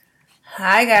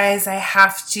Hi guys, I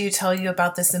have to tell you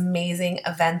about this amazing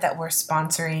event that we're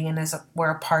sponsoring and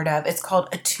we're a part of. It's called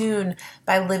Attune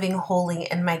by Living Holy,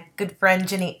 and my good friend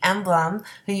Jenny Emblem,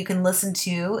 who you can listen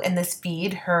to in this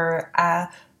feed, her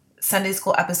Sunday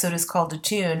school episode is called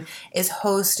Attune, is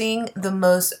hosting the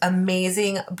most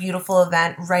amazing, beautiful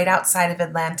event right outside of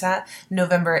Atlanta,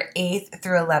 November 8th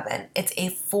through 11th. It's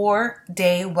a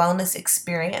 4-day wellness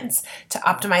experience to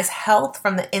optimize health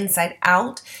from the inside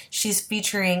out. She's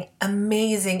featuring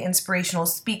amazing inspirational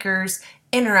speakers,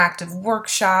 interactive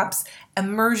workshops,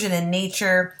 immersion in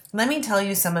nature. Let me tell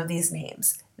you some of these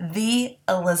names. The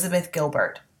Elizabeth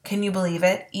Gilbert. Can you believe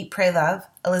it? Eat, Pray, Love.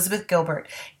 Elizabeth Gilbert,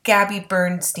 Gabby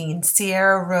Bernstein,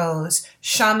 Sierra Rose,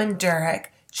 Shaman Durek,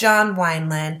 John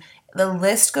Wineland. The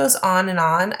list goes on and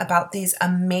on about these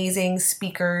amazing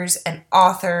speakers and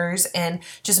authors and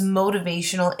just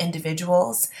motivational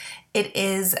individuals. It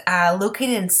is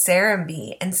located in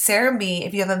Serenbe. And Serenbe,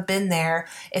 if you haven't been there,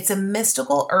 it's a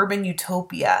mystical urban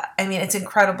utopia. I mean, it's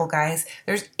incredible, guys.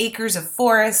 There's acres of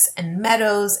forests and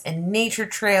meadows and nature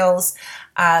trails.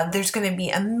 There's going to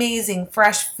be amazing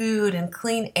fresh food and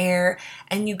clean air,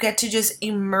 and you get to just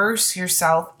immerse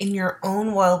yourself in your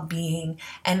own well-being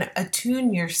and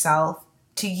attune yourself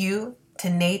to you, to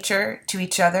nature, to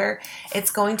each other. It's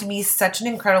going to be such an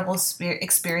incredible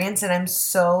experience, and I'm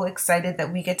so excited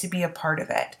that we get to be a part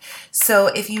of it. So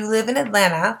if you live in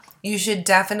Atlanta, you should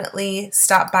definitely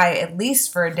stop by at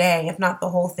least for a day, if not the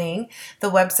whole thing. The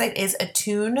website is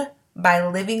Attune by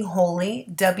Living Holy,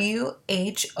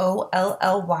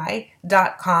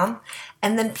 WHOLLY.com.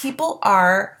 And then people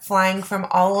are flying from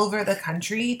all over the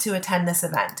country to attend this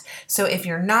event. So if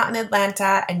you're not in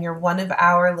Atlanta and you're one of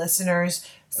our listeners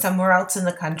somewhere else in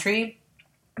the country,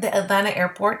 the Atlanta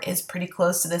airport is pretty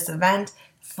close to this event.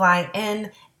 Fly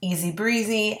in, easy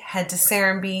breezy, head to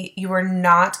Serenbe. You are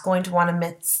not going to want to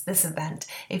miss this event.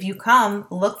 If you come,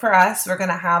 look for us. We're going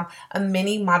to have a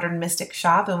mini Modern Mystic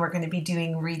shop, and we're going to be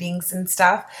doing readings and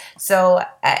stuff. So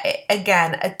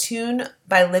again, Attune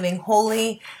by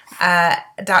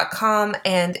livingholy.com,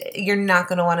 and you're not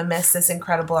going to want to miss this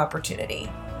incredible opportunity.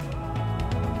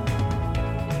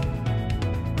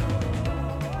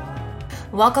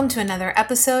 Welcome to another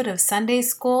episode of Sunday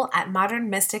School at Modern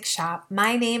Mystic Shop.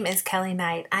 My name is Kelly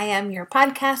Knight. I am your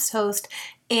podcast host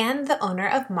and the owner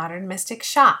of Modern Mystic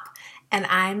Shop. And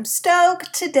I'm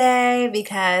stoked today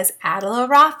because Adela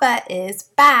Raffa is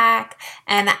back.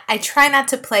 And I try not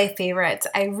to play favorites.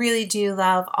 I really do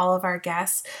love all of our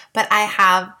guests, but I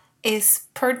have a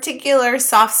particular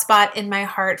soft spot in my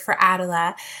heart for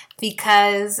Adela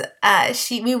because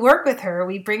we work with her.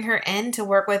 We bring her in to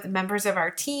work with members of our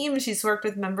team. She's worked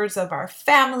with members of our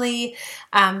family.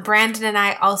 Brandon and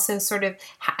I also sort of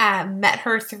met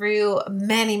her through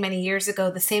many, many years ago,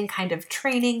 the same kind of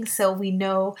training. So we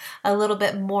know a little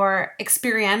bit more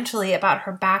experientially about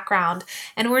her background.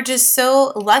 And we're just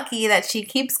so lucky that she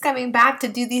keeps coming back to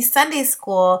do these Sunday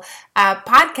school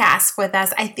podcasts with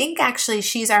us. I think actually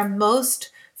she's our most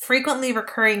frequently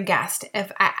recurring guest.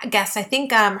 I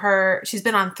think she's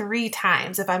been on 3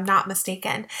 times, if I'm not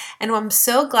mistaken. And I'm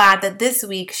so glad that this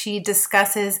week she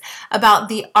discusses about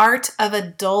the art of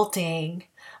adulting.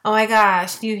 Oh my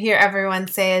gosh, you hear everyone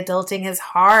say adulting is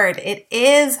hard. It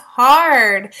is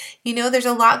hard. You know, there's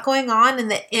a lot going on in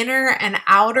the inner and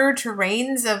outer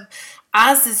terrains of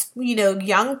us as,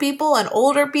 young people and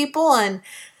older people, and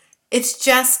it's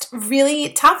just really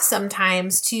tough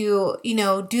sometimes to,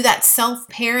 do that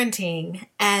self-parenting.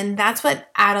 And that's what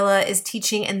Adela is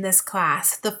teaching in this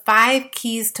class. The 5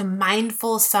 keys to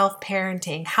mindful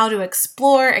self-parenting, how to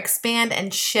explore, expand,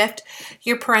 and shift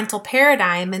your parental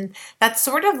paradigm. And that's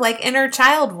sort of like inner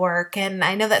child work. And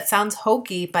I know that sounds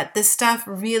hokey, but this stuff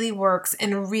really works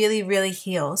and really, really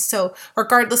heals. So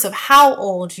regardless of how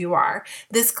old you are,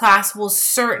 this class will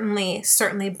certainly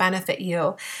benefit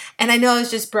you. And I know I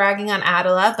was just bragging on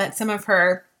Adela, but some of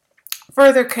her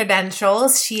further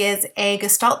credentials: she is a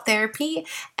Gestalt therapy,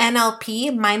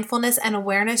 NLP, mindfulness and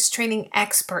awareness training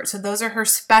expert. So those are her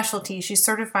specialties. She's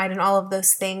certified in all of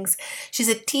those things. She's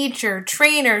a teacher,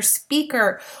 trainer,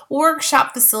 speaker,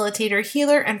 workshop facilitator,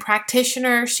 healer, and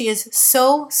practitioner. She is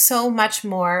so much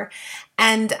more.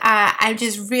 And I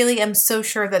just really am so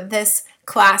sure that this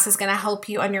class is going to help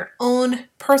you on your own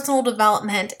personal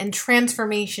development and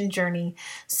transformation journey.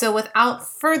 So without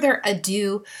further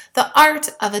ado, the art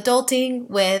of adulting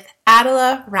with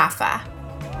Adela Raffa.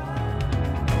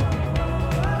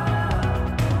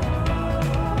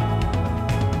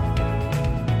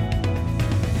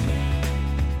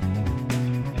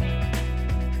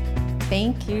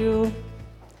 Thank you.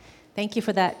 Thank you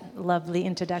for that lovely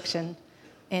introduction.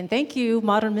 And thank you,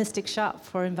 Modern Mystic Shop,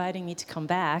 for inviting me to come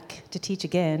back to teach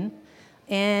again.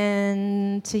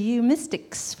 And to you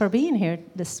mystics for being here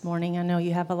this morning. I know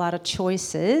you have a lot of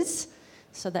choices,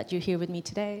 so that you're here with me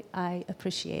today, I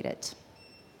appreciate it.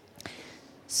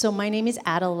 So my name is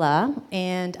Adela,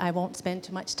 and I won't spend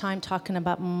too much time talking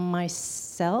about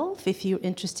myself. If you're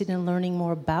interested in learning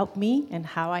more about me and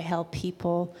how I help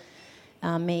people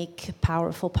make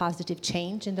powerful, positive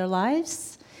change in their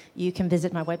lives, you can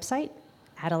visit my website,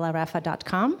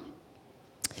 adelaraffa.com.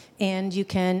 And you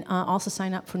can also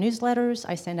sign up for newsletters.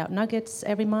 I send out nuggets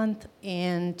every month,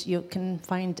 and you can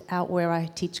find out where I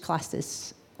teach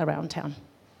classes around town.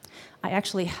 I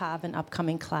actually have an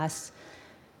upcoming class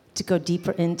to go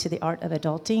deeper into the art of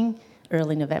adulting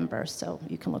early November, so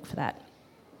you can look for that.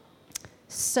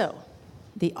 So,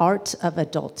 the art of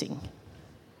adulting.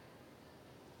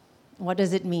 What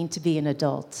does it mean to be an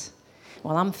adult?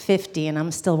 Well, I'm 50 and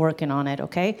I'm still working on it,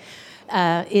 okay?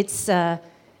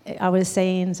 I was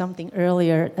saying something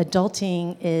earlier,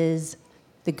 adulting is,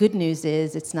 the good news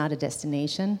is it's not a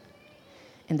destination,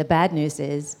 and the bad news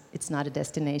is it's not a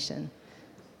destination.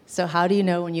 So how do you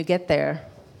know when you get there?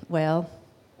 Well,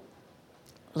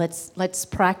 let's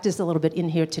practice a little bit in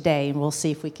here today, and we'll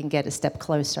see if we can get a step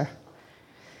closer.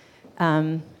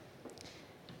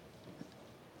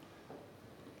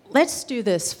 Let's do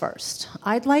this first.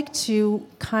 I'd like to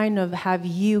kind of have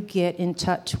you get in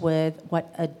touch with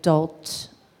what adulting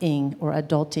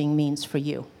means for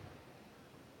you.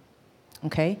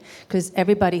 Okay? Because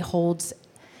everybody holds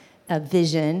a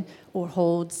vision or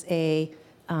holds a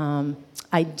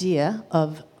idea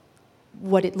of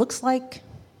what it looks like,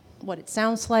 what it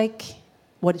sounds like,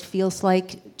 what it feels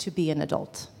like to be an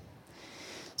adult.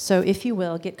 So if you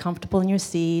will, get comfortable in your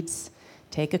seats,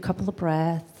 take a couple of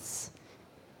breaths,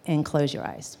 and close your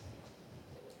eyes.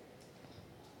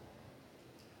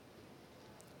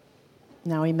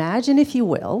 Now imagine, if you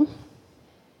will,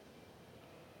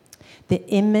 the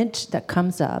image that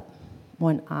comes up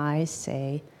when I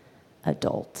say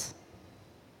adult.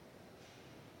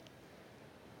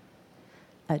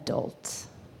 Adult.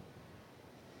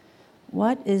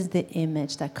 What is the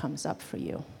image that comes up for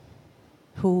you?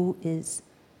 Who is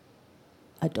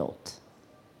adult?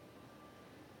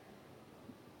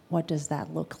 What does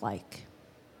that look like?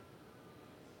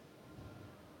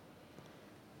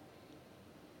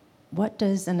 What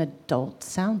does an adult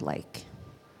sound like?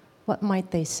 What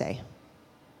might they say?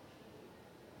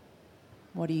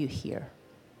 What do you hear?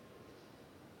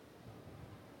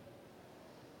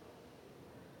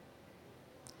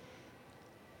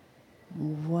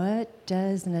 What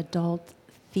does an adult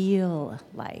feel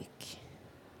like?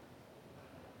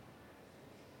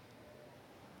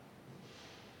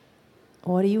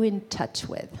 What are you in touch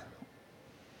with?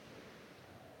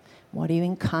 What are you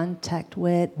in contact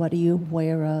with? What are you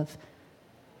aware of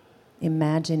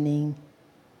imagining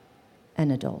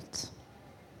an adult?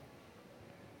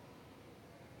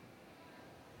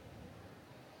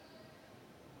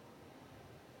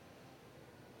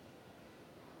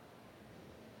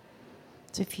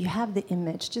 So if you have the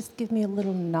image, just give me a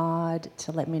little nod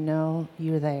to let me know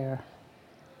you're there.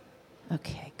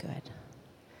 Okay, good.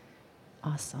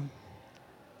 Awesome.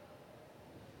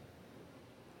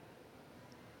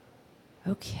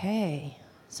 Okay,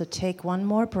 so take one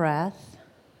more breath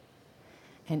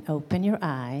and open your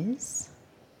eyes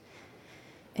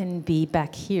and be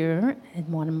back here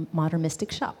in Modern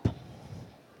Mystic Shop.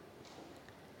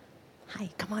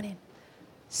 Hi, come on in.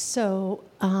 So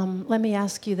let me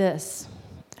ask you this.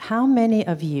 How many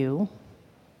of you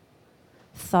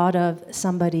thought of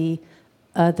somebody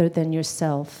other than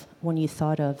yourself when you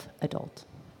thought of adult?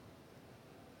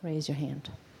 Raise your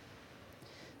hand.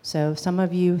 So some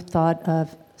of you thought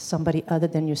of somebody other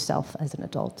than yourself as an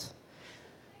adult.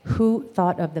 Who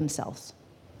thought of themselves?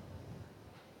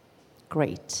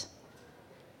 Great.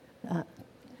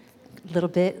 Little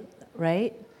bit,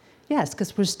 right? Yes,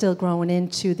 because we're still growing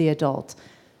into the adult.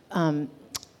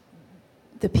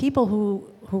 The people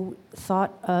who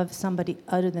thought of somebody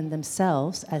other than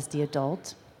themselves as the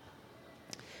adult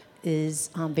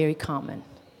is very common.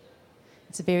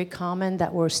 It's very common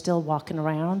that we're still walking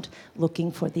around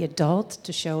looking for the adult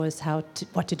to show us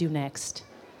what to do next.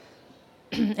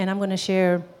 And I'm going to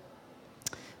share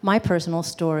my personal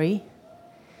story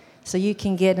so you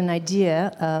can get an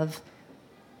idea of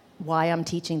why I'm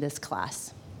teaching this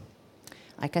class.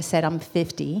 Like I said, I'm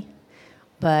 50,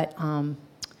 but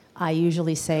I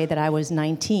usually say that I was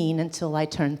 19 until I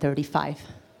turned 35.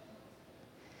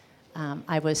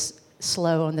 I was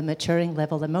slow on the maturing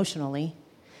level emotionally.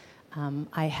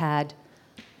 I had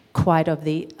quite of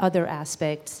the other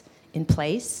aspects in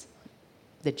place: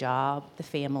 the job, the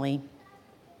family,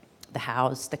 the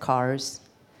house, the cars,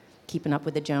 keeping up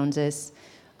with the Joneses.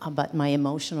 But my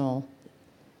emotional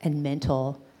and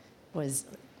mental was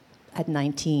at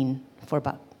 19 for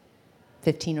about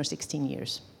 15 or 16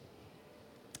 years.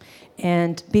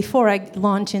 And before I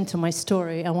launch into my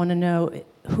story, I want to know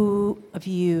who of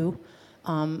you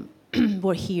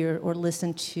were here or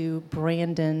listened to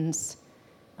Brandon's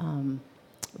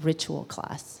ritual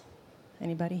class.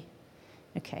 Anybody?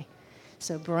 Okay.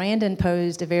 So Brandon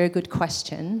posed a very good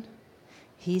question.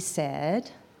 He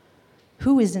said,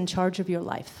 who is in charge of your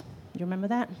life? You remember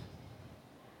that?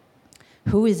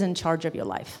 Who is in charge of your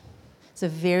life? It's a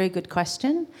very good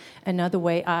question. Another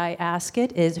way I ask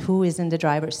it is, who is in the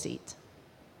driver's seat?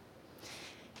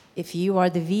 If you are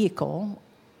the vehicle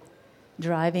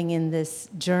driving in this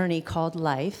journey called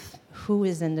life, who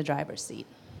is in the driver's seat?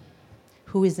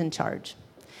 Who is in charge?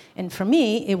 And for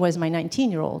me, it was my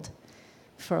 19-year-old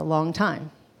for a long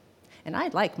time. And I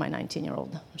like my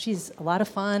 19-year-old. She's a lot of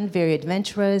fun, very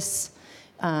adventurous,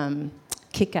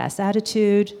 kick-ass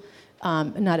attitude,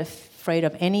 not afraid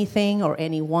of anything or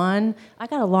anyone. I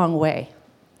got a long way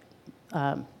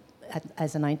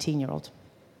as a 19-year-old.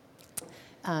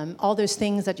 All those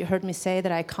things that you heard me say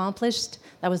that I accomplished,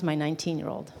 that was my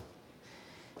 19-year-old.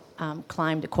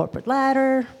 Climbed a corporate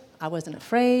ladder. I wasn't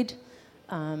afraid.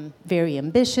 Very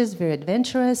ambitious, very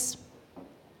adventurous.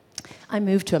 I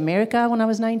moved to America when I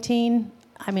was 19.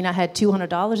 I mean, I had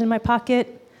 $200 in my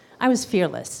pocket. I was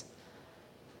fearless.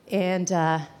 And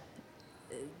so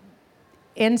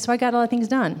I got a lot of things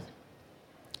done.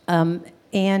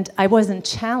 And I wasn't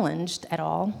challenged at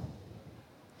all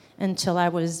until I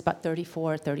was about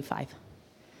 34, 35.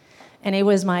 And it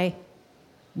was my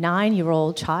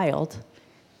 9-year-old child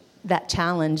that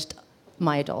challenged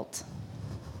my adult,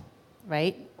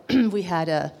 right? We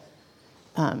had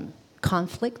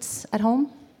conflicts at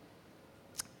home.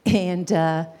 And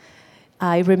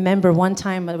I remember one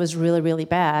time it was really, really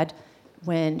bad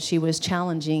when she was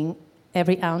challenging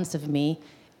every ounce of me.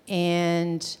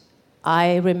 And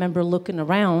I remember looking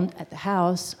around at the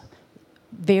house,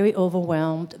 very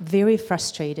overwhelmed, very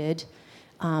frustrated,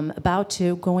 about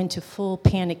to go into full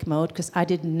panic mode because I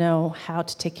didn't know how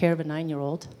to take care of a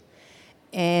 9-year-old.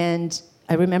 And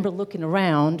I remember looking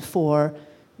around for,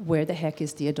 where the heck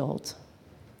is the adult?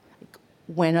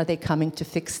 When are they coming to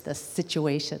fix the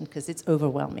situation? Because it's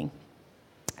overwhelming.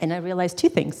 And I realized two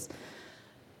things.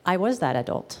 I was that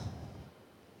adult,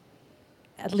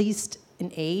 at least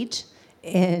in age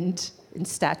and in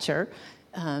stature,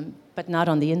 but not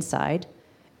on the inside.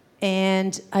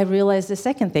 And I realized the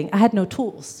second thing. I had no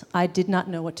tools. I did not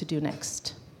know what to do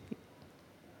next.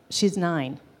 She's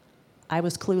 9. I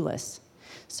was clueless.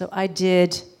 So I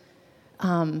did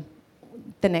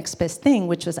the next best thing,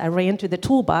 which was I ran to the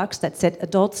toolbox that said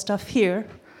adult stuff here,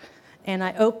 and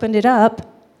I opened it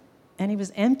up, and it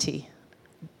was empty.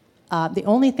 The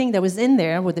only thing that was in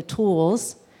there were the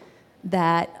tools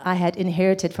that I had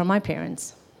inherited from my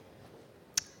parents.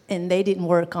 And they didn't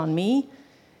work on me,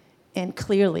 and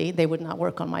clearly they would not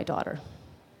work on my daughter.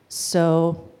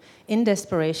 So in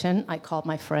desperation, I called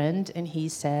my friend, and he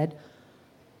said,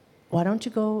 why don't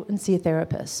you go and see a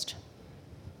therapist?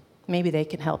 Maybe they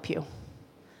can help you.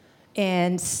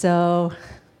 And so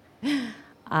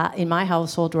in my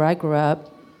household where I grew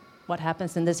up, what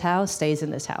happens in this house stays in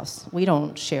this house. We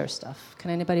don't share stuff.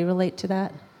 Can anybody relate to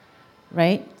that?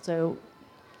 Right? So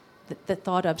the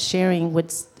thought of sharing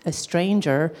with a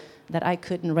stranger that I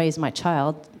couldn't raise my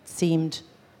child seemed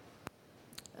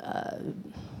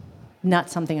not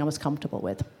something I was comfortable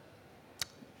with.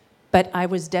 But I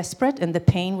was desperate, and the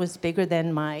pain was bigger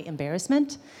than my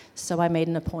embarrassment, so I made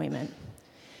an appointment.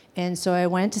 And so I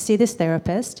went to see this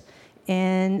therapist,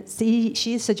 and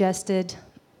she suggested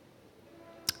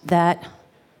that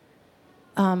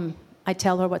I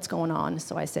tell her what's going on.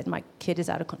 So I said, my kid is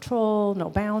out of control, no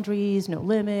boundaries, no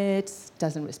limits,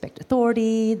 doesn't respect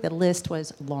authority. The list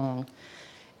was long.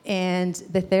 And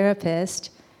the therapist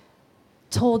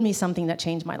told me something that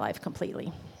changed my life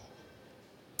completely.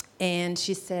 And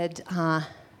she said,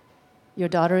 your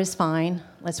daughter is fine,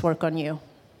 let's work on you.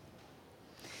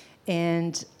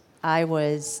 And I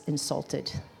was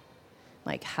insulted.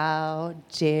 Like, how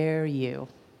dare you?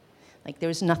 Like,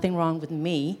 there's nothing wrong with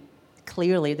me.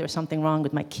 Clearly, there's something wrong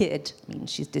with my kid. I mean,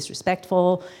 she's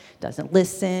disrespectful, doesn't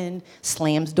listen,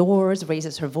 slams doors,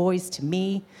 raises her voice to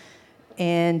me.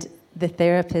 And the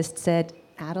therapist said,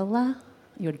 Adela,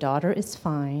 your daughter is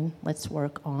fine. Let's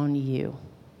work on you.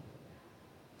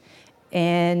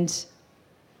 And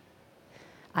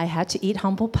I had to eat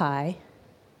humble pie.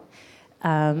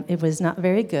 It was not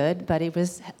very good, but it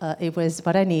was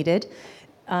what I needed.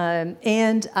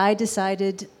 And I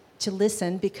decided to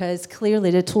listen because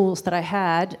clearly the tools that I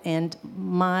had and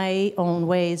my own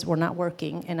ways were not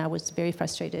working, and I was very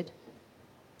frustrated.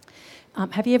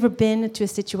 Have you ever been to a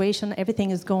situation,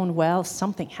 everything is going well,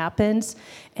 something happens,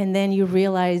 and then you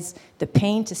realize the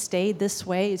pain to stay this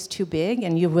way is too big,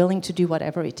 and you're willing to do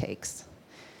whatever it takes,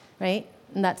 right?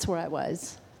 And that's where I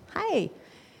was. Hi.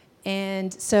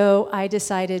 And so I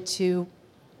decided to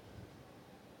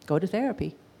go to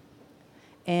therapy.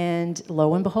 And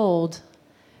lo and behold,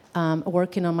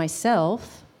 working on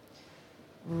myself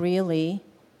really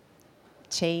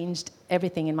changed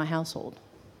everything in my household.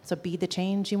 So be the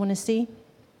change you want to see.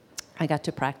 I got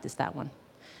to practice that one.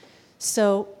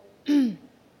 So the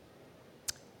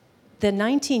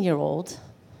 19-year-old,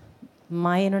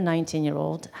 my inner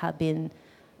 19-year-old, had been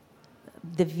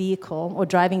the vehicle or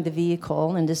driving the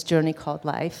vehicle in this journey called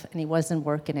life, and he wasn't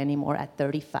working anymore at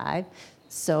 35.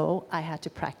 So I had to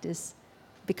practice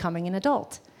becoming an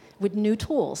adult with new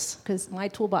tools because my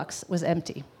toolbox was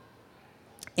empty.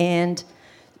 And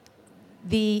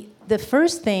the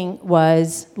first thing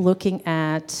was looking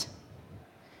at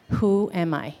who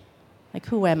am I? Like,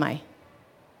 who am I?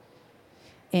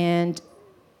 And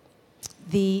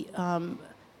the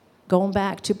going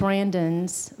back to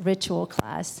Brandon's ritual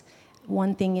class,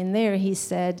 one thing in there he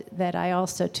said that I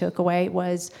also took away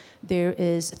was there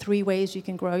is 3 ways you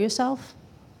can grow yourself.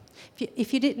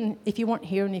 If you weren't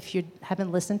here and if you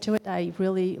haven't listened to it, I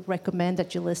really recommend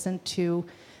that you listen to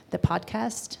the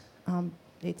podcast.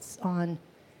 It's on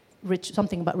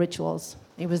something about rituals.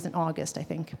 It was in August, I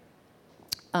think.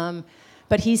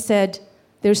 But he said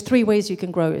there's 3 ways you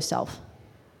can grow yourself: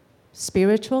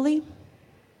 spiritually,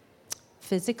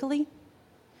 physically,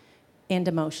 and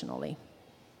emotionally.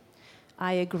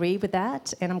 I agree with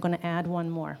that, and I'm going to add one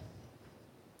more: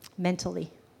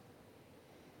 mentally.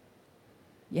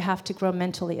 You have to grow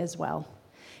mentally as well.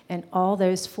 And all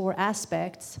those 4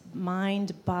 aspects,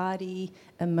 mind, body,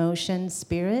 emotion,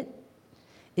 spirit,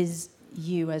 is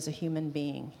you as a human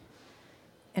being.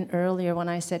 And earlier when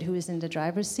I said who is in the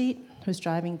driver's seat, who's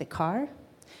driving the car,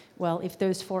 well, if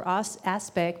those 4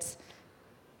 aspects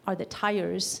are the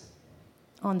tires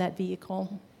on that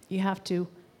vehicle, you have to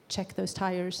check those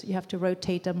tires, you have to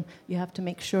rotate them, you have to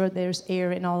make sure there's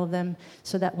air in all of them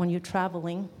so that when you're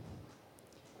traveling,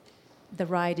 the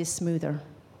ride is smoother,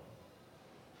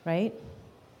 right?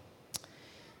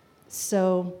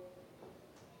 So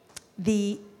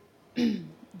the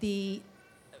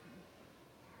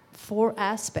 4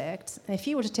 aspects, if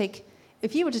you were to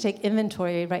take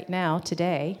inventory right now,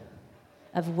 today,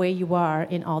 of where you are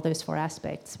in all those 4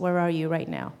 aspects, where are you right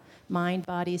now? Mind,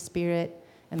 body, spirit,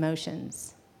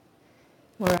 emotions.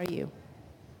 Where are you?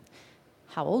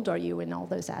 How old are you in all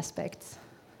those aspects?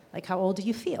 Like, how old do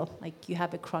you feel? Like, you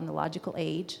have a chronological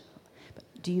age, but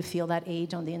do you feel that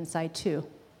age on the inside too?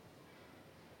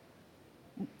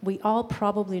 We all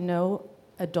probably know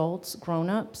adults,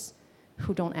 grown-ups,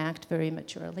 who don't act very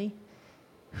maturely,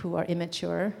 who are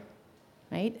immature,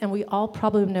 right? And we all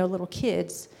probably know little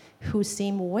kids who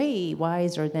seem way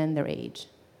wiser than their age,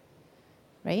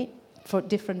 right? For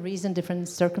different reasons, different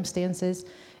circumstances.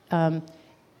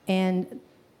 And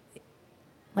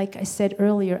like I said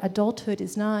earlier, adulthood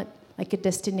is not like a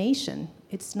destination.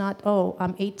 It's not, oh,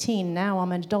 I'm 18, now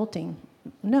I'm adulting.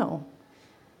 No.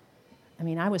 I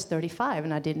mean, I was 35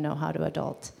 and I didn't know how to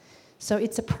adult. So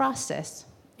it's a process.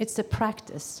 It's a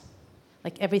practice,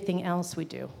 like everything else we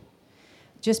do.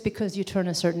 Just because you turn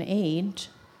a certain age,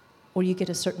 or you get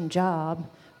a certain job,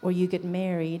 or you get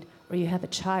married, or you have a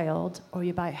child, or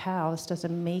you buy a house,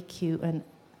 doesn't make you an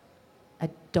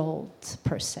adult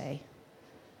per se.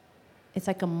 It's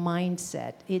like a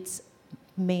mindset. It's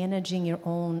managing your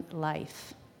own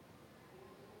life.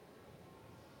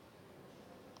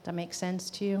 Does that make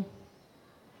sense to you?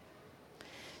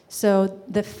 So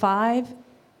the 5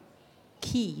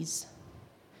 keys,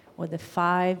 or the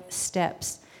 5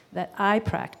 steps that I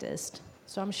practiced.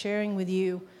 So I'm sharing with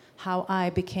you how I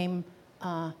became,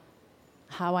 how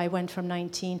I went from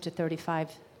 19 to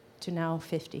 35 to now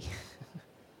 50.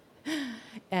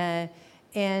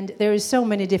 And there is so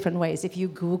many different ways. If you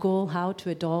Google how to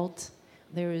adult,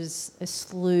 there is a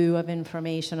slew of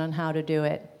information on how to do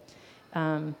it.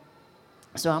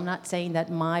 So I'm not saying that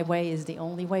my way is the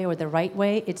only way or the right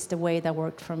way. It's the way that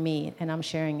worked for me, and I'm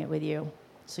sharing it with you.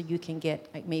 So you can get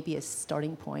like maybe a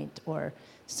starting point or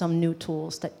some new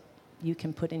tools that you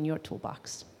can put in your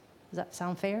toolbox. Does that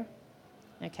sound fair?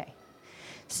 Okay.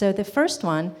 So the first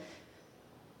one,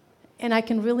 and I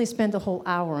can really spend a whole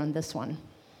hour on this one,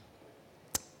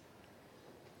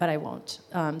 but I won't.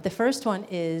 The first one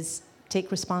is take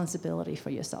responsibility for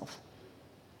yourself.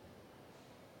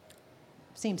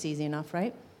 Seems easy enough,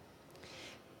 right?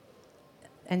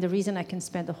 And the reason I can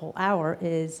spend a whole hour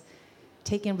is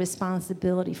taking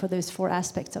responsibility for those 4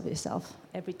 aspects of yourself,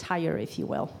 every tire, if you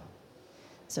will.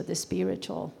 So the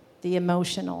spiritual, the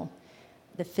emotional,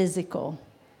 the physical,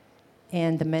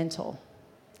 and the mental.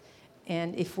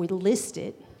 And if we list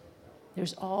it,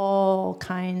 there's all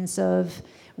kinds of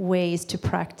ways to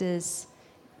practice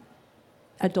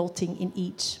adulting in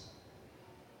each,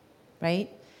 right?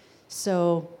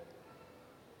 So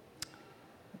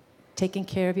taking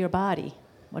care of your body,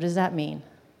 what does that mean?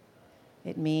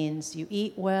 It means you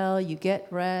eat well, you get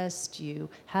rest, you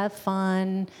have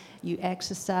fun, you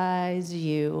exercise,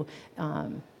 you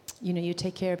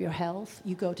take care of your health.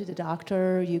 You go to the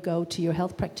doctor, you go to your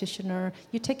health practitioner,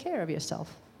 you take care of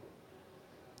yourself.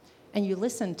 And you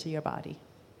listen to your body.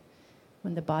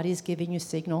 When the body is giving you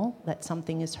signal that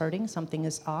something is hurting, something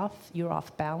is off, you're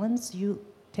off balance, you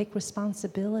take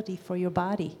responsibility for your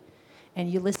body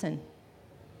and you listen.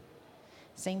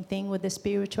 Same thing with the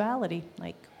spirituality.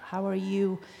 Like, how are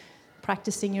you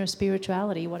practicing your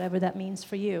spirituality, whatever that means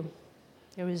for you?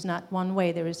 There is not one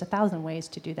way, there is 1,000 ways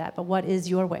to do that. But what is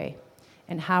your way?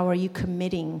 And how are you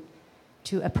committing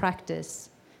to a practice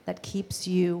that keeps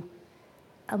you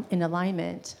in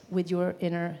alignment with your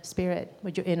inner spirit,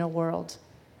 with your inner world?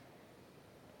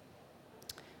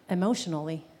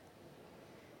 Emotionally.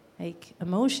 Like,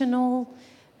 emotional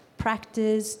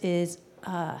practice is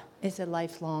a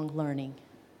lifelong learning,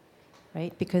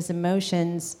 right? Because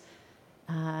emotions,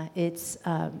 it's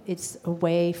a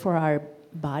way for our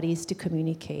bodies to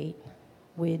communicate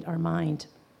with our mind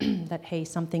that, hey,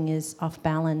 something is off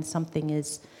balance, something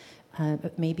is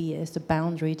maybe is a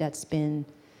boundary that's been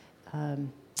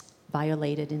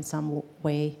violated in some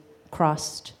way,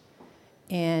 crossed.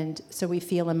 And so we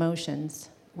feel emotions.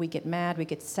 We get mad, we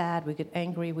get sad, we get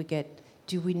angry,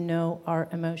 do we know our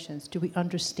emotions? Do we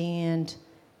understand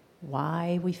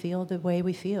why we feel the way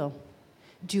we feel?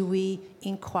 Do we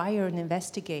inquire and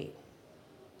investigate?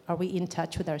 Are we in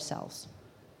touch with ourselves?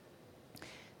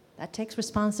 That takes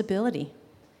responsibility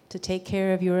to take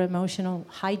care of your emotional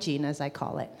hygiene, as I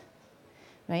call it,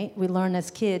 right? We learn as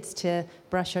kids to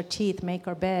brush our teeth, make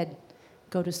our bed,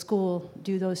 go to school,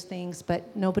 do those things,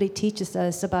 but nobody teaches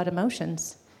us about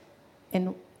emotions.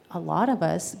 And a lot of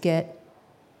us get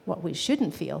what we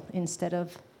shouldn't feel instead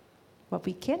of what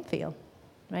we can feel,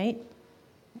 right?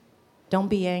 Don't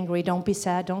be angry, don't be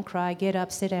sad, don't cry, get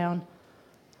up, sit down.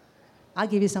 I'll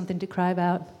give you something to cry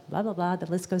about, blah, blah, blah, the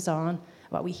list goes on,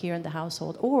 what we hear in the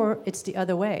household. Or it's the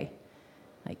other way.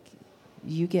 Like,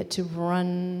 you get to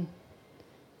run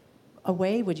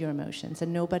away with your emotions,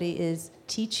 and nobody is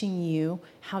teaching you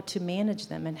how to manage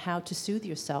them and how to soothe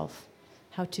yourself,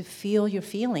 how to feel your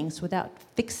feelings without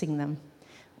fixing them,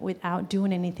 without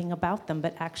doing anything about them,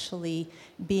 but actually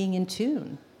being in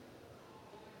tune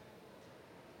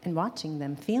and watching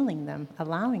them, feeling them,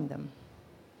 allowing them.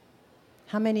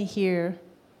 How many here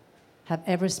have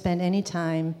ever spent any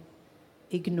time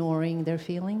ignoring their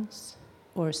feelings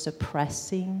or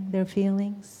suppressing their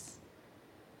feelings?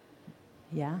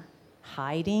 Yeah?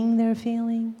 Hiding their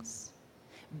feelings?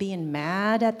 Being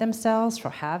mad at themselves for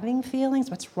having feelings?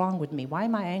 What's wrong with me? Why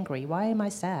am I angry? Why am I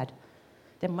sad?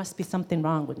 There must be something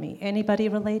wrong with me. Anybody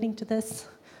relating to this?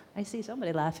 I see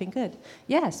somebody laughing. Good.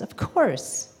 Yes, of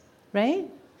course, right?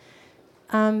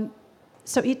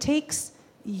 So it takes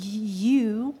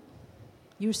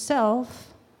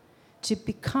yourself, to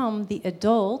become the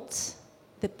adult,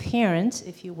 the parent,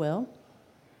 if you will,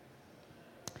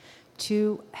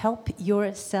 to help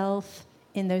yourself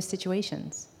in those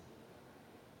situations.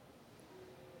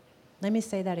 Let me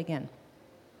say that again.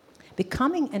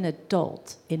 Becoming an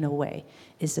adult, in a way,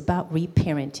 is about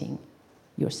reparenting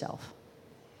yourself,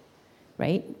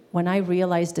 right? When I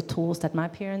realized the tools that my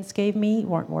parents gave me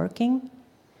weren't working,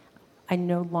 I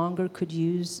no longer could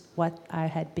use what I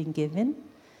had been given.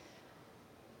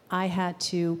 I had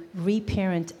to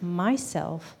reparent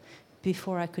myself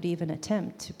before I could even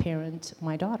attempt to parent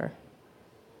my daughter.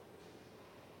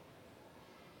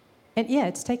 And yeah,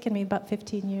 it's taken me about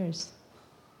 15 years.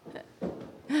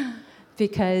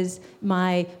 Because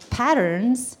my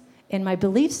patterns and my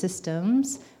belief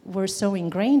systems were so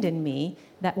ingrained in me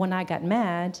that when I got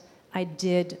mad, I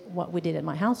did what we did in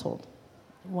my household.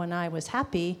 When I was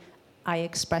happy, I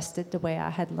expressed it the way I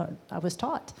had learned, I was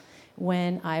taught.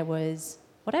 When I was,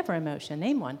 whatever emotion,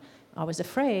 name one, I was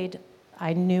afraid,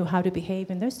 I knew how to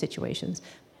behave in those situations.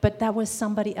 But that was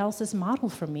somebody else's model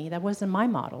for me. That wasn't my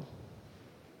model.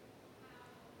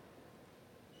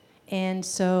 And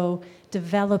so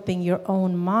developing your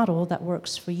own model that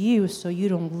works for you so you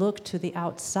don't look to the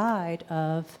outside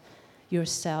of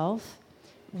yourself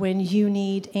when you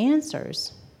need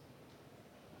answers.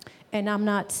 And I'm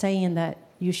not saying that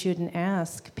you shouldn't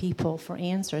ask people for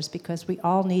answers, because we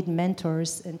all need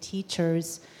mentors and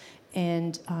teachers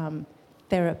and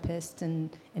therapists and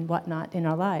whatnot in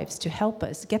our lives to help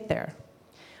us get there.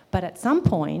 But at some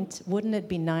point, wouldn't it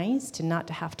be nice to not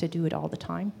have to do it all the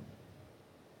time?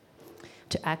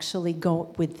 To actually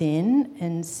go within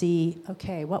and see,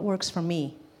 okay, what works for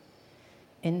me?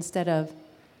 Instead of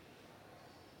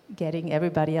getting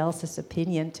everybody else's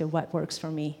opinion to what works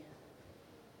for me.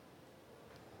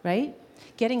 Right?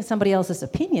 Getting somebody else's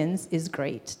opinions is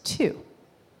great too.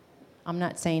 I'm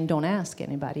not saying don't ask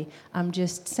anybody. I'm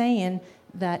just saying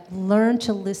that learn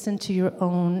to listen to your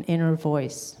own inner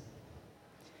voice.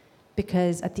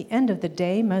 Because at the end of the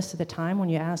day, most of the time when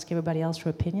you ask everybody else for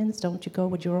opinions, don't you go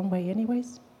with your own way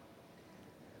anyways?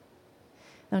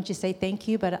 Don't you say thank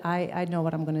you, but I know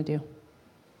what I'm going to do.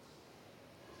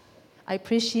 I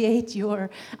appreciate your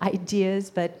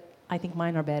ideas, but I think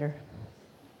mine are better.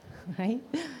 Right?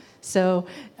 So,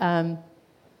 you're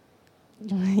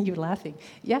laughing.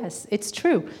 Yes, it's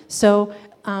true. So,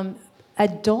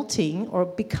 adulting or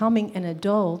becoming an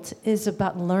adult is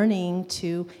about learning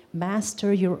to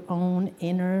master your own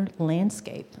inner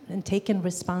landscape and taking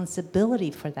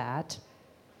responsibility for that.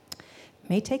 It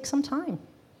may take some time.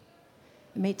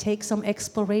 It may take some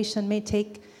exploration, may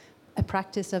take a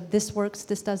practice of this works,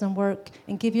 this doesn't work,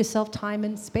 and give yourself time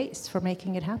and space for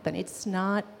making it happen. It's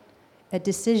not a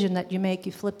decision that you make,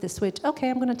 you flip the switch, okay,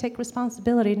 I'm going to take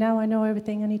responsibility, now I know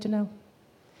everything I need to know.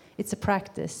 It's a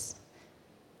practice.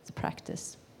 It's a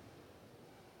practice.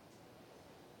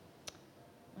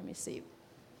 Let me see.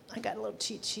 I got a little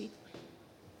cheat sheet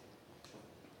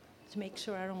to make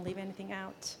sure I don't leave anything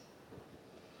out.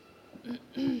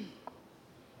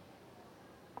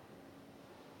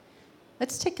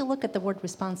 Let's take a look at the word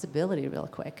responsibility real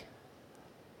quick.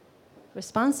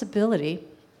 Responsibility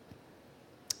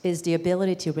is the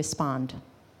ability to respond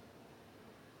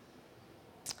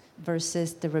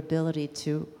versus the ability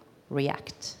to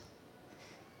react,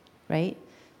 right?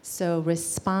 So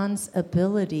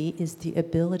responsibility is the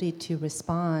ability to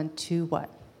respond to what?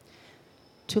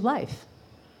 To life.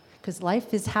 Because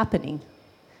life is happening.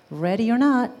 Ready or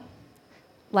not,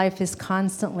 life is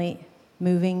constantly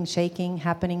moving, shaking,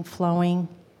 happening, flowing.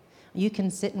 You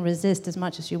can sit and resist as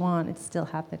much as you want. It's still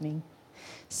happening.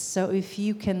 So if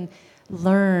you can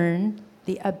learn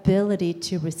the ability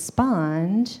to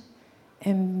respond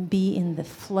and be in the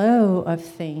flow of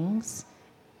things,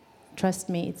 trust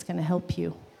me, it's going to help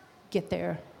you get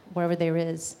there, wherever there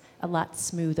is, a lot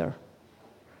smoother.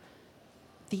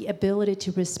 The ability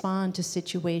to respond to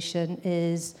situation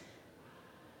is,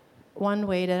 one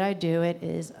way that I do it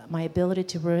is, my ability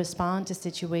to respond to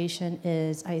situation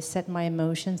is I set my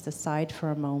emotions aside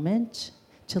for a moment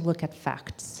to look at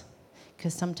facts.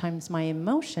 Because sometimes my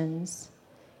emotions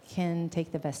can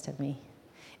take the best of me.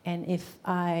 And if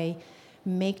I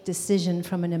make decision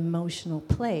from an emotional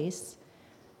place,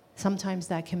 sometimes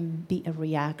that can be a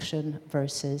reaction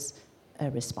versus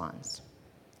a response.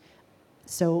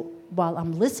 So while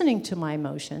I'm listening to my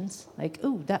emotions, like,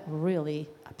 ooh, that really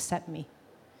upset me,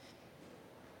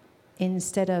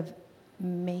 instead of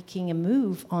making a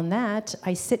move on that,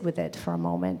 I sit with it for a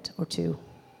moment or two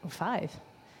or 5.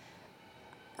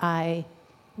 I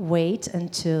wait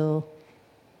until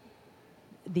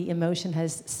the emotion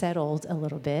has settled a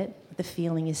little bit, the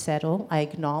feeling is settled, I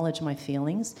acknowledge my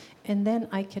feelings, and then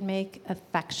I can make a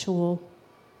factual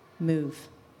move,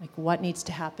 like what needs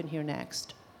to happen here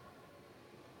next.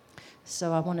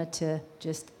 So I wanted to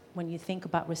just, when you think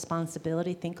about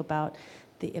responsibility, think about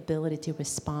the ability to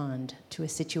respond to a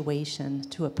situation,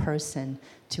 to a person,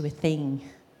 to a thing,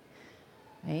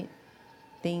 right?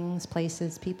 Things,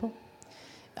 places, people.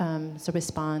 So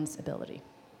responsibility.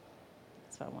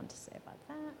 That's what I wanted to say about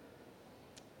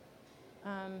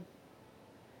that.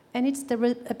 And it's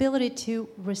the ability to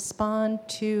respond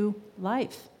to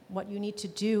life, what you need to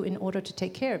do in order to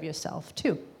take care of yourself,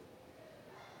 too.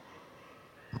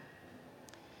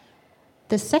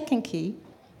 The second key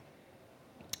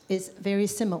is very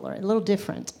similar, a little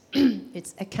different.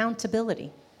 It's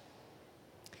accountability,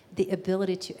 the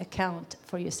ability to account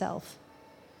for yourself,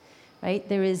 right?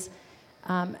 There is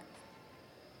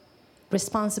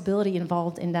responsibility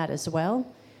involved in that as well,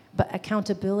 but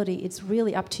accountability, it's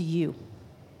really up to you.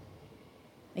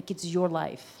 Like, it's your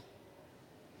life.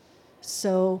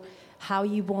 So how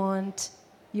you want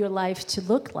your life to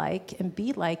look like and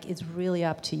be like is really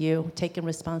up to you, taking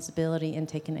responsibility and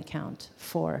taking account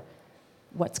for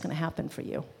what's going to happen for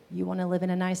you. You want to live in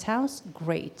a nice house?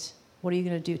 Great. What are you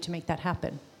going to do to make that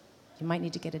happen? You might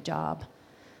need to get a job.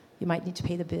 You might need to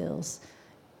pay the bills.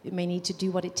 You may need to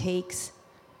do what it takes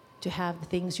to have the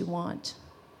things you want.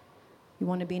 You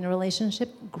want to be in a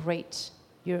relationship? Great.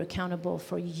 You're accountable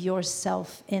for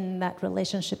yourself in that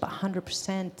relationship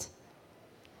 100%.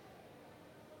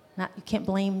 You can't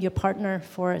blame your partner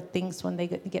for things when they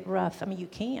get rough. I mean, you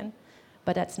can,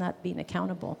 but that's not being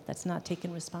accountable. That's not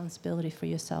taking responsibility for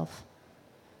yourself.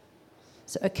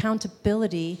 So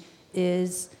accountability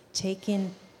is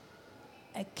taking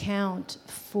account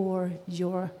for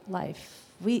your life.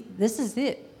 This is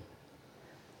it.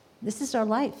 This is our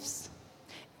lives.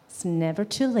 It's never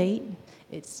too late.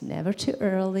 It's never too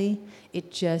early.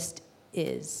 It just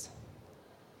is.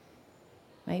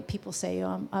 Right? People say,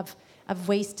 "Oh, I've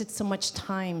wasted so much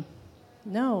time."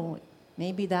 No,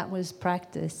 maybe that was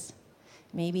practice.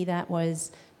 Maybe that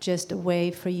was just a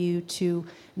way for you to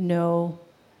know,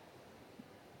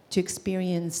 to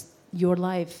experience your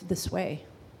life this way.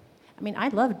 I mean, I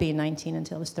loved being 19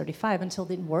 until I was 35, until it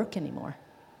didn't work anymore.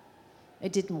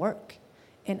 It didn't work.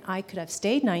 And I could have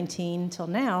stayed 19 until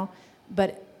now,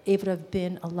 but it would have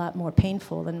been a lot more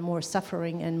painful and more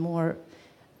suffering and more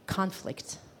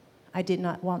conflict. I did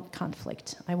not want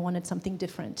conflict. I wanted something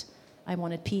different. I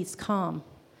wanted peace, calm.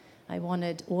 I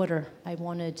wanted order. I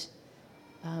wanted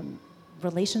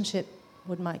relationship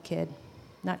with my kid,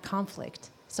 not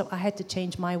conflict. So I had to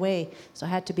change my way. So I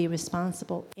had to be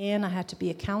responsible and I had to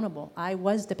be accountable. I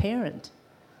was the parent.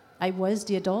 I was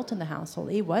the adult in the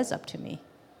household. It was up to me,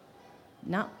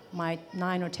 not my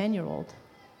 9 or 10-year-old,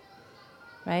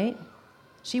 right?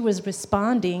 She was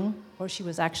responding, or she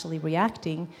was actually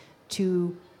reacting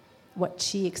to what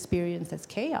she experienced as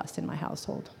chaos in my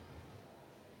household.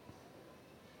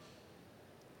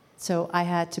 So I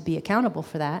had to be accountable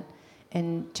for that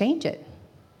and change it.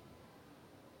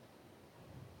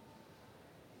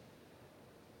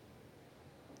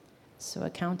 So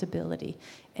accountability.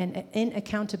 And in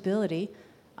accountability,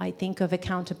 I think of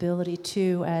accountability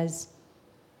too as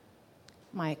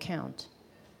my account,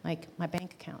 like my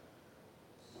bank account.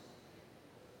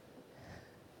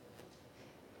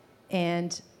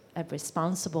 And a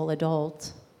responsible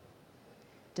adult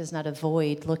does not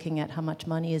avoid looking at how much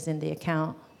money is in the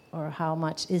account or how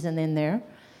much isn't in there.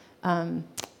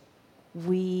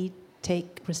 We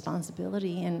take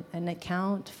responsibility and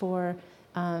account for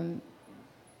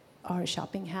our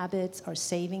shopping habits, our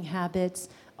saving habits,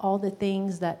 all the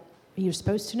things that you're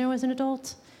supposed to know as an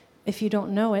adult. If you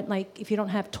don't know it, like if you don't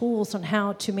have tools on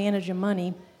how to manage your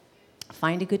money,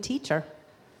 find a good teacher.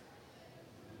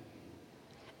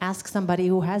 Ask somebody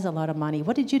who has a lot of money,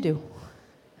 what did you do?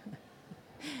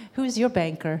 Who's your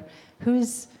banker?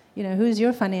 Who's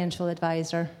your financial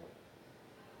advisor?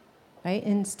 Right?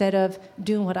 Instead of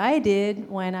doing what I did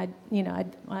when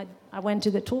I went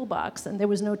to the toolbox and there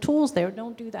was no tools there,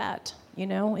 don't do that.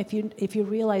 If you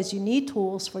realize you need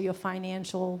tools for your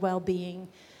financial well-being,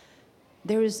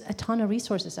 there is a ton of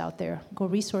resources out there. Go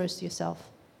resource yourself.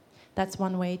 That's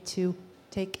one way to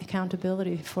take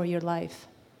accountability for your life.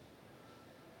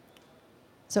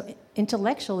 So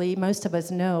intellectually, most of us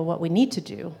know what we need to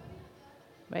do,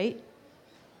 right?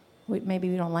 Maybe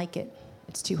we don't like it.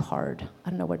 It's too hard. I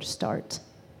don't know where to start.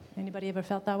 Anybody ever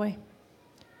felt that way?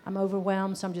 I'm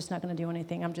overwhelmed, so I'm just not going to do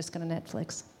anything. I'm just going to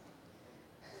Netflix.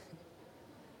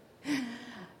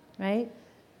 Right?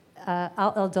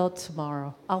 I'll adult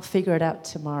tomorrow. I'll figure it out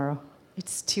tomorrow.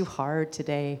 It's too hard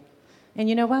today. And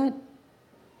you know what?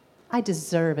 I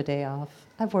deserve a day off.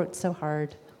 I've worked so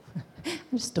hard.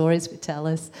 There's stories we tell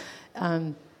us.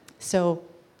 So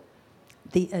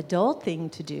the adult thing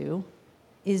to do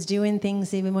is doing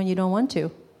things even when you don't want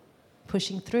to,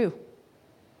 pushing through.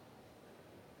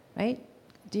 Right?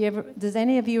 Does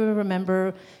any of you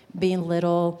remember being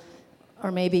little,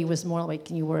 or maybe it was more like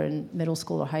you were in middle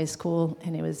school or high school,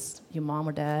 and it was your mom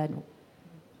or dad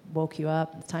woke you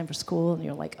up, it's time for school, and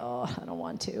you're like, oh, I don't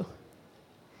want to.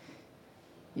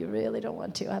 You really don't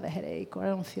want to. I have a headache, or I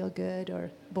don't feel good,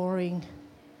 or boring.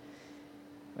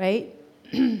 Right?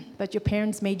 But your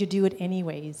parents made you do it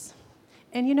anyways.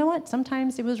 And you know what?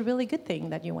 Sometimes it was a really good thing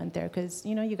that you went there because,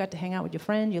 you got to hang out with your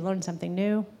friend, you learned something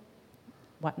new,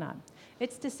 whatnot.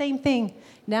 It's the same thing.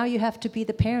 Now you have to be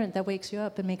the parent that wakes you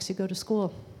up and makes you go to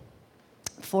school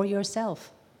for yourself,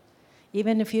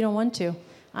 even if you don't want to.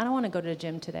 I don't want to go to the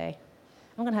gym today.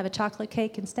 I'm going to have a chocolate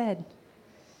cake instead.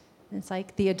 And it's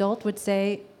like the adult would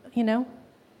say,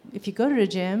 if you go to the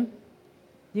gym,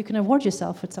 you can reward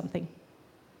yourself with something.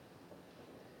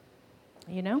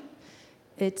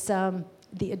 It's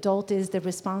the adult is the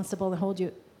responsible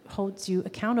and holds you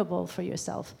accountable for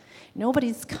yourself.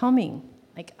 Nobody's coming.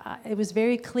 It was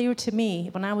very clear to me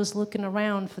when I was looking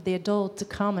around for the adult to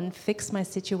come and fix my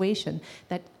situation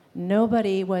that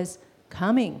nobody was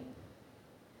coming.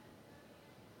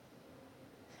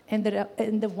 And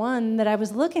the one that I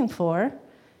was looking for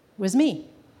was me.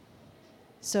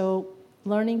 So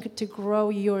learning to grow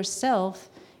yourself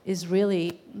is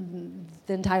really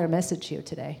the entire message here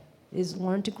today. is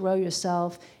learn to grow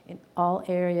yourself in all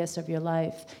areas of your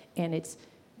life. And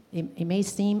it may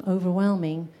seem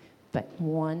overwhelming, but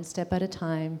one step at a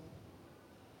time.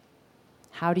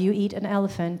 How do you eat an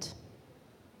elephant?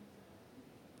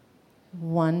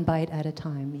 One bite at a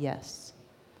time, yes.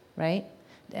 Right?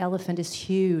 The elephant is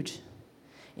huge.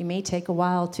 It may take a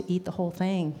while to eat the whole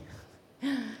thing,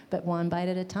 but one bite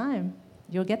at a time,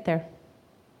 you'll get there.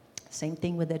 Same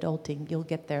thing with adulting, you'll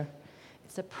get there.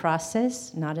 It's a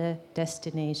process, not a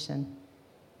destination.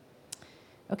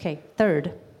 Okay,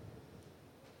 third.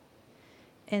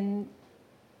 And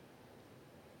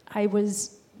I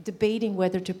was debating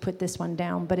whether to put this one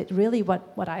down, but it really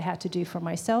what I had to do for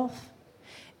myself.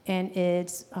 And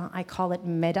it's, I call it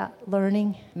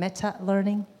meta-learning,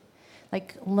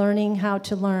 like learning how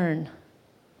to learn.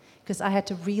 Because I had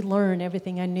to relearn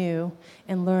everything I knew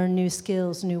and learn new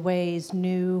skills, new ways,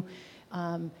 new,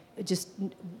 just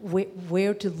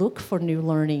where to look for new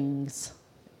learnings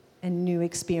and new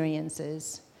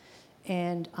experiences.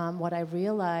 And what I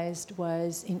realized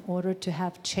was in order to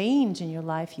have change in your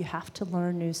life, you have to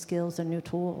learn new skills and new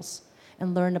tools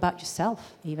and learn about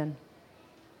yourself even.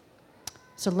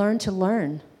 So learn to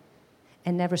learn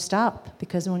and never stop,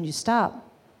 because when you stop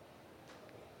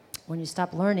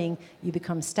learning, you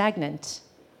become stagnant,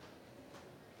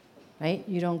 right?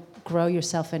 You don't grow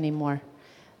yourself anymore.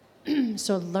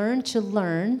 So learn to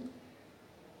learn,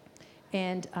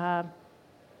 and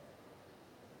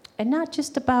not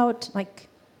just about, like,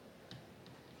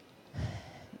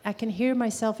 I can hear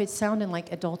myself, it's sounding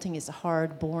like adulting is a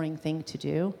hard, boring thing to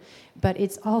do, but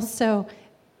it's also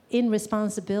in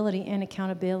responsibility and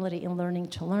accountability and learning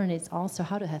to learn, it's also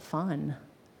how to have fun,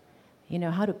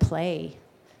 how to play,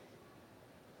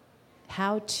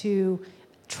 how to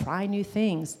try new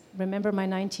things. Remember my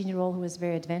 19-year-old who was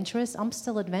very adventurous? I'm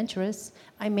still adventurous.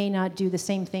 I may not do the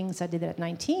same things I did at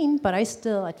 19, but I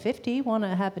still, at 50, want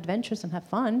to have adventures and have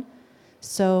fun.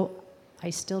 So I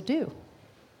still do.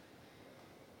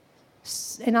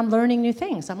 And I'm learning new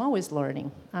things. I'm always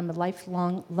learning. I'm a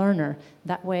lifelong learner.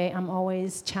 That way, I'm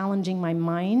always challenging my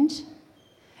mind.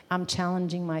 I'm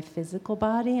challenging my physical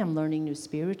body. I'm learning new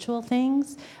spiritual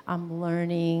things. I'm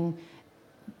learning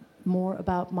more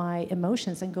about my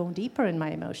emotions and going deeper in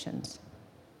my emotions.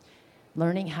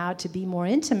 Learning how to be more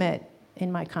intimate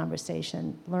in my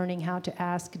conversation. Learning how to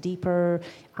ask deeper,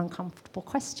 uncomfortable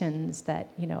questions that,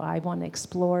 I want to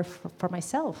explore for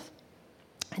myself.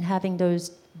 And having those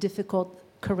difficult,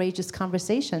 courageous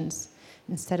conversations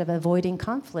instead of avoiding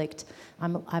conflict.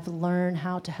 I've learned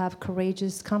how to have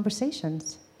courageous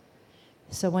conversations.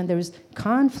 So when there's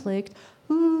conflict,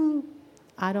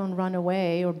 I don't run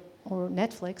away or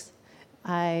Netflix.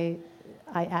 I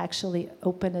actually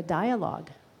open a dialogue.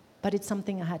 But it's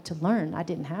something I had to learn. I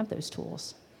didn't have those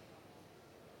tools.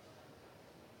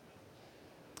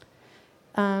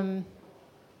 Are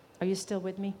you still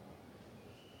with me?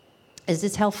 Is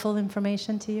this helpful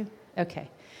information to you? Okay.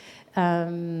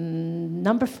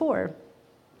 Number 4.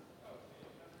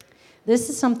 This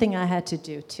is something I had to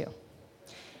do too.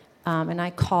 And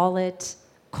I call it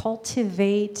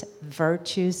cultivate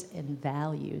virtues and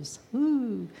values.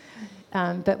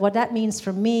 But what that means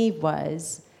for me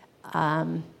was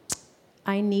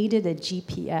I needed a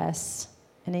GPS,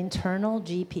 an internal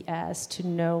GPS, to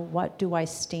know what do I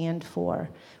stand for,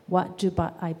 what do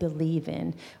I believe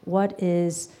in, what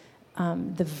is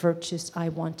the virtues I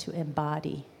want to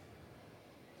embody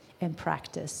and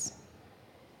practice.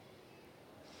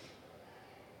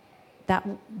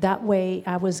 That way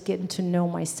I was getting to know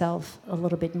myself a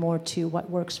little bit more too, what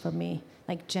works for me.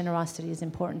 Like generosity is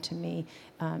important to me,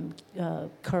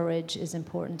 courage is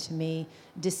important to me,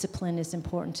 discipline is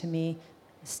important to me.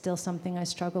 Still something I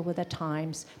struggle with at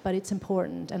times, but it's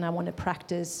important, and I want to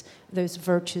practice those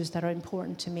virtues that are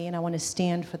important to me, and I want to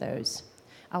stand for those.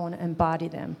 I want to embody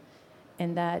them.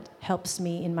 And that helps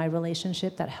me in my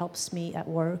relationship, that helps me at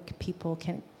work. People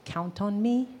can count on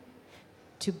me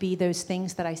to be those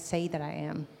things that I say that I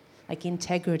am. Like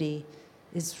integrity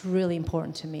is really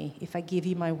important to me. If I give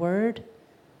you my word,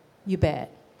 you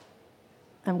bet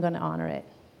I'm going to honor it.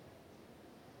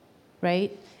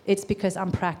 Right? It's because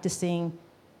I'm practicing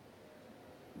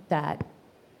that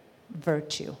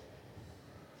virtue.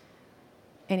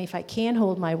 And if I can't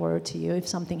hold my word to you, if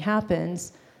something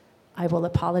happens, I will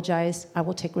apologize, I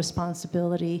will take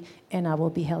responsibility, and I will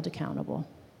be held accountable.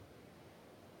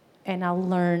 And I'll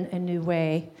learn a new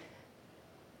way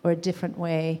or a different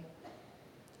way,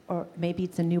 or maybe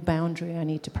it's a new boundary I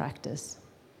need to practice.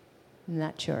 I'm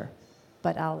not sure,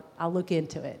 but I'll look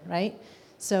into it, right?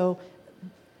 So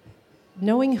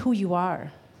knowing who you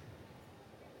are,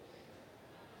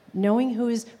 knowing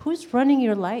who's running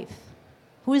your life,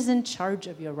 Who is in charge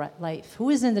of your life? Who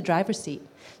is in the driver's seat?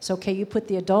 So, okay, you put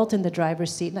the adult in the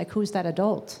driver's seat. Like, who's that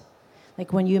adult?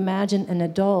 Like, when you imagine an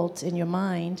adult in your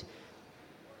mind,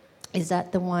 is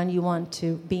that the one you want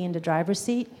to be in the driver's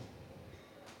seat?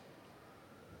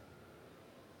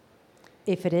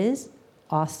 If it is,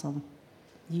 awesome.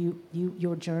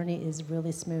 Your journey is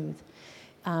really smooth.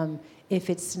 If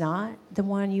it's not the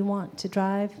one you want to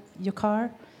drive your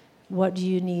car, what do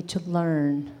you need to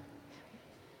learn?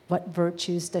 What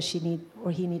virtues does she need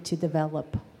or he need to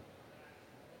develop?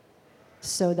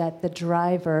 So that the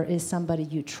driver is somebody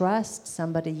you trust,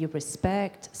 somebody you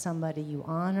respect, somebody you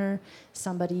honor,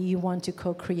 somebody you want to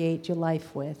co-create your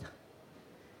life with.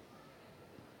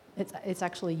 It's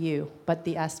actually you, but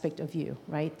the aspect of you,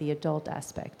 right? The adult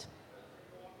aspect.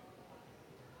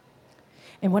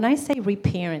 And when I say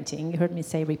reparenting, you heard me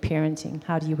say reparenting.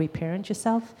 How do you reparent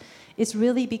yourself? It's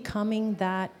really becoming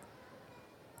that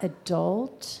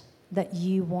adult that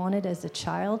you wanted as a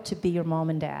child to be your mom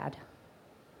and dad.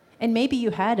 And maybe you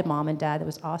had a mom and dad that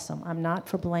was awesome. I'm not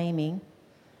for blaming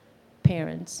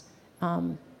parents.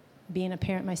 Being a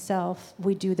parent myself,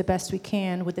 we do the best we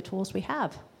can with the tools we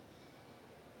have.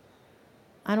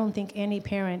 I don't think any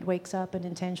parent wakes up and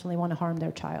intentionally want to harm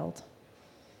their child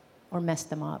or mess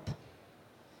them up.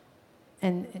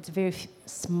 And it's a very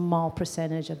small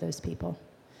percentage of those people.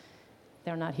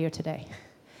 They're not here today.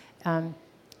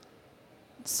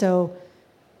 So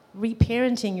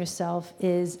reparenting yourself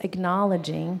is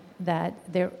acknowledging that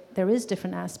there is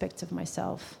different aspects of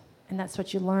myself. And that's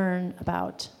what you learn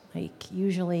about. Like,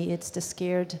 usually it's the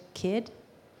scared kid.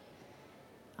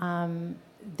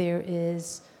 There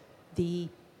is the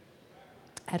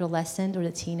adolescent or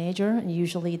the teenager. And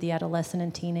usually the adolescent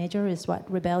and teenager is what?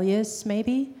 Rebellious,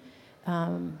 maybe?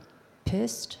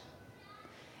 Pissed.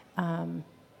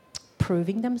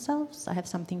 Proving themselves. I have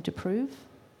something to prove.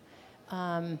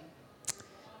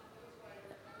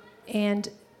 And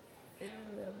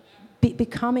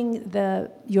becoming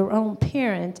your own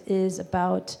parent is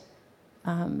about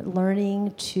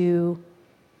learning to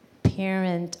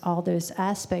parent all those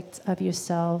aspects of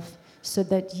yourself so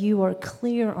that you are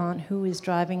clear on who is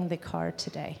driving the car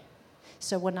today.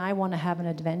 So when I want to have an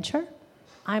adventure,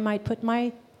 I might put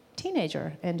my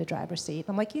teenager in the driver's seat.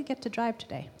 I'm like, you get to drive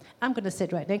today. I'm going to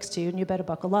sit right next to you, and you better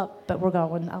buckle up, but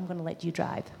I'm going to let you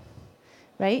drive,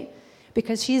 right?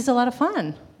 Because she's a lot of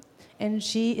fun, and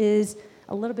she is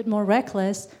a little bit more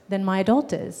reckless than my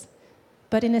adult is,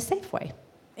 but in a safe way.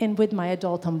 And with my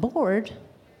adult on board,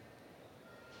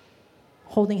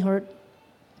 holding her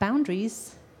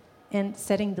boundaries and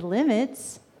setting the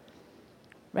limits,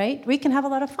 right? We can have a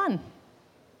lot of fun.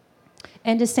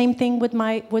 And the same thing with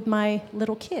my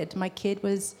little kid. My kid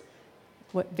was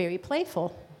very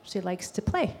playful. She likes to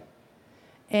play.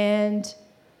 And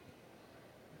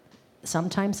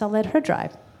sometimes I'll let her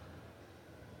drive.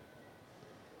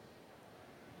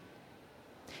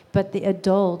 But the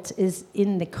adult is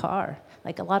in the car.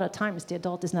 Like, a lot of times the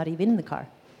adult is not even in the car.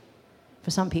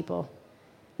 For some people,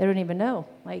 they don't even know.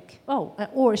 Like,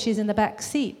 or she's in the back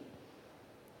seat,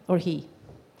 or he.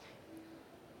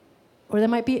 Or they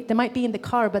might be in the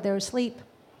car, but they're asleep.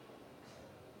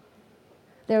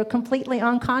 They're completely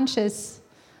unconscious,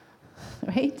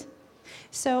 right?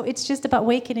 So it's just about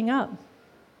waking up.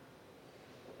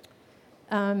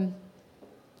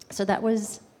 So that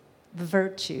was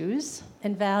virtues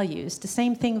and values. The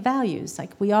same thing, values.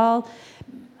 Like, we all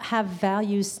have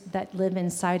values that live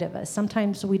inside of us.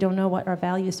 Sometimes we don't know what our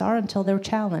values are until they're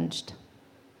challenged.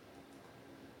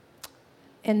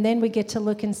 And then we get to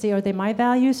look and see, are they my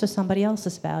values or somebody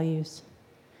else's values?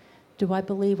 Do I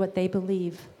believe what they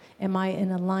believe? Am I in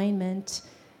alignment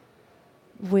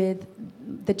with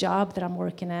the job that I'm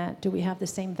working at? Do we have the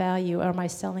same value? Or am I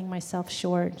selling myself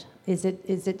short? Is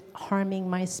it harming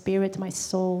my spirit, my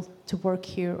soul to work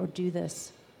here or do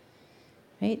this?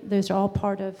 Right? Those are all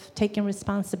part of taking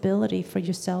responsibility for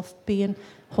yourself, being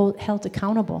held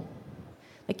accountable.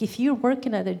 Like, if you're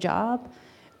working at a job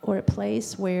or a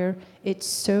place where it's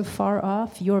so far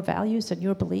off your values and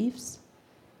your beliefs,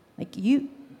 like, you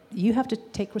have to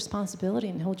take responsibility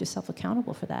and hold yourself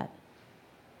accountable for that.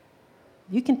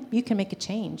 You can make a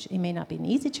change. It may not be an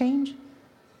easy change,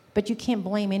 but you can't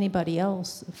blame anybody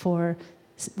else for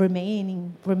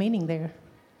remaining there.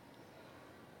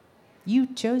 You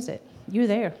chose it. You're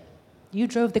there. You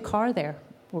drove the car there.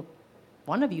 Or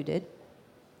one of you did.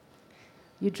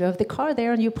 You drove the car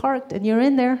there and you parked and you're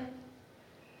in there.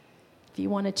 If you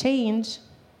want to change,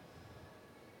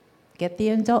 get the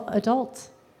adult.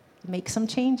 Make some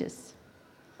changes.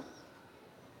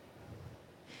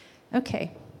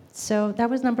 Okay, so that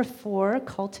was number 4,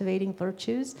 cultivating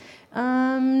virtues.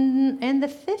 And the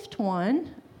 5th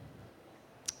one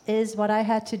is what I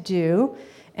had to do,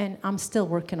 and I'm still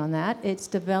working on that. It's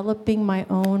developing my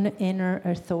own inner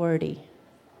authority.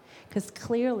 Because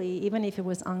clearly, even if it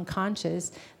was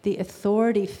unconscious, the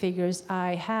authority figures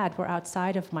I had were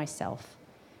outside of myself.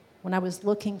 When I was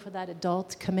looking for that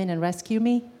adult to come in and rescue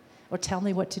me or tell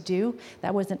me what to do,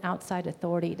 that was an outside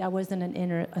authority. That wasn't an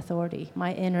inner authority.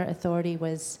 My inner authority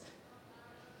was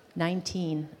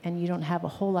 19, and you don't have a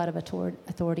whole lot of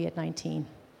authority at 19.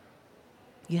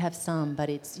 You have some, but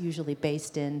it's usually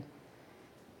based in,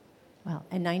 well,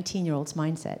 a 19-year-old's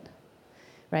mindset,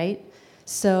 right?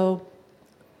 So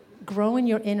growing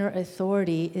your inner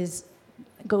authority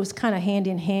goes kind of hand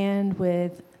in hand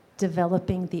with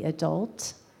developing the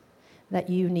adult that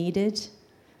you needed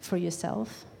for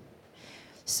yourself.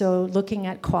 So looking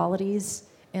at qualities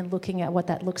and looking at what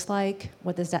that looks like,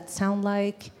 what does that sound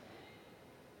like,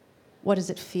 what does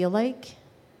it feel like?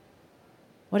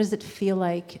 What does it feel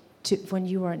like when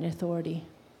you are in authority?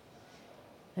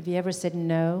 Have you ever said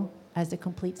no as a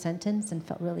complete sentence and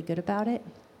felt really good about it?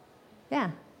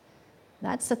 Yeah,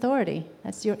 that's authority.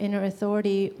 That's your inner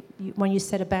authority when you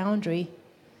set a boundary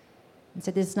and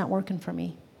said, this is not working for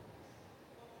me.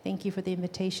 Thank you for the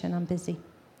invitation. I'm busy.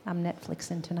 I'm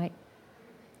Netflixing tonight.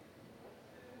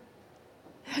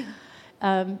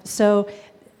 So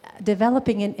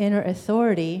developing an inner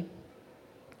authority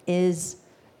is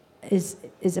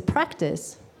a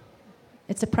practice.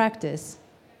 It's a practice.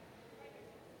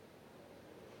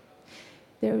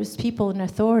 There's people in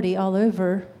authority all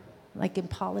over, like in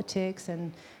politics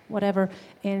and whatever,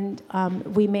 and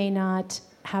we may not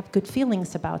have good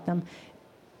feelings about them.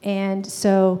 And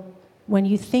so when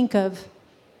you think of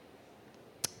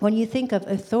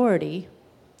authority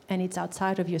and it's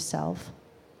outside of yourself,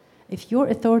 if your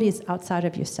authority is outside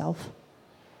of yourself,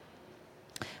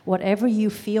 whatever you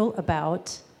feel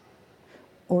about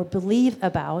or believe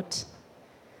about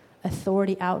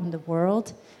authority out in the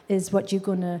world is what you're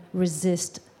going to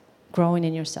resist growing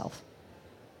in yourself.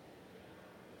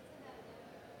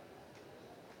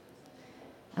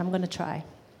 I'm going to try.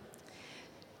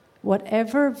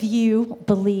 Whatever view,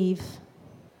 belief,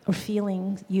 or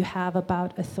feeling you have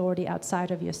about authority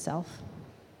outside of yourself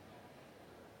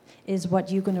is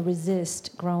what you're going to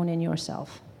resist growing in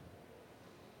yourself.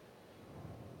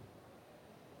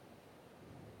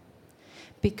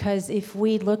 Because if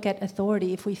we look at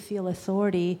authority, if we feel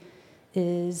authority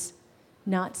is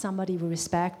not somebody we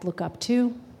respect, look up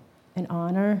to, and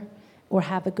honor, or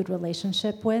have a good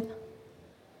relationship with,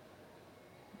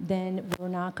 then we're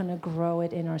not going to grow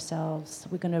it in ourselves.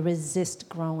 We're going to resist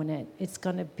growing it. It's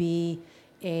going to be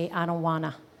I don't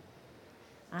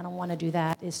want to do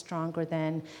that is stronger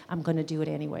than I'm going to do it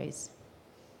anyways.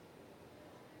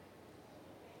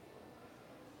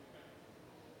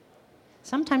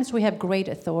 Sometimes we have great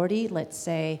authority, let's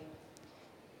say,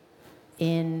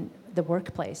 in the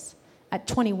workplace. At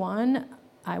 21,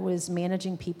 I was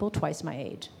managing people twice my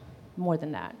age, more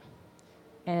than that.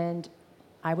 And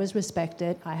I was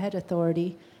respected, I had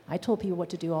authority, I told people what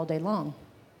to do all day long.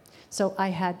 So I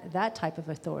had that type of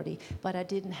authority, but I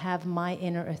didn't have my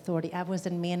inner authority. I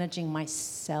wasn't managing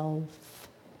myself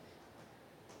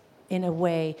in a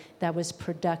way that was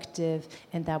productive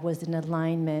and that was in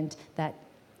alignment,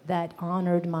 that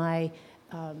honored my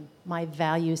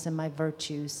values and my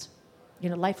virtues.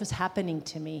 Life was happening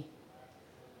to me.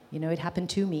 It happened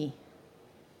to me.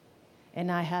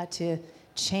 And I had to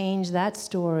change that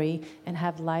story and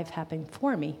have life happen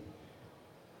for me,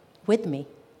 with me,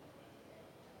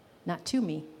 not to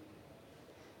me.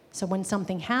 So when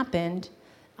something happened,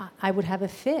 I would have a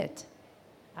fit.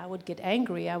 I would get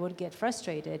angry. I would get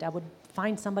frustrated. I would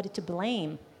find somebody to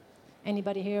blame.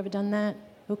 Anybody here ever done that?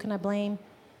 Who can I blame?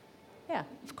 Yeah,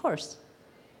 of course.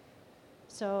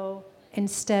 So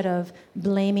instead of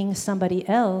blaming somebody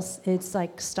else, it's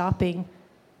like stopping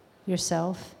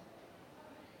yourself.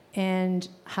 And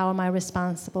how am I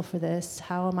responsible for this?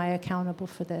 How am I accountable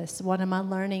for this? What am I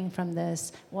learning from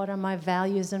this? What are my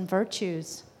values and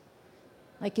virtues?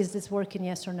 Like, is this working,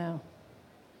 yes or no?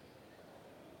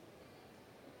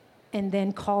 And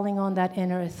then calling on that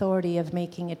inner authority of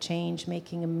making a change,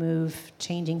 making a move,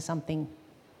 changing something.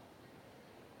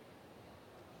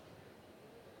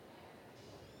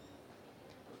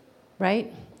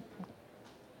 Right?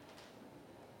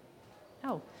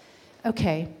 Oh,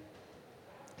 okay.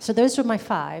 So those were my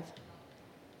 5.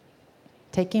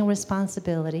 Taking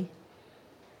responsibility,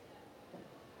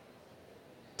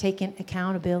 taking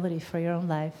accountability for your own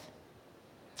life,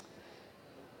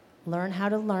 learn how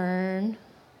to learn,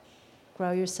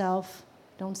 grow yourself,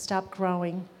 don't stop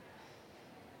growing,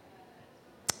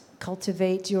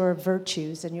 cultivate your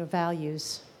virtues and your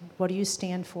values. What do you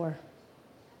stand for?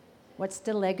 What's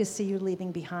the legacy you're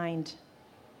leaving behind?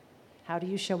 How do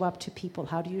you show up to people?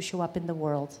 How do you show up in the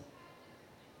world?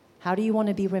 How do you want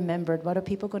to be remembered? What are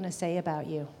people going to say about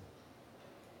you?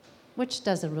 Which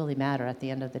doesn't really matter at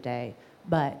the end of the day,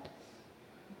 but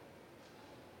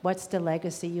what's the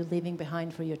legacy you're leaving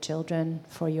behind for your children,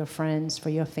 for your friends, for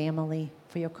your family,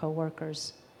 for your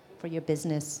coworkers, for your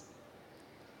business?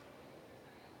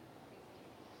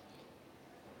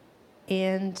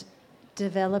 And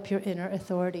develop your inner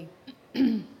authority.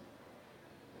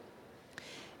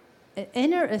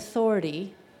 Inner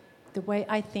authority, the way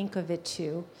I think of it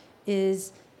too,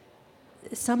 is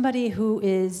somebody who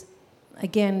is,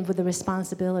 again, with the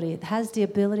responsibility, has the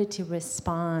ability to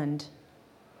respond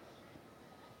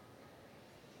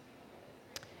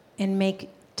and make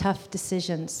tough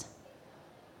decisions.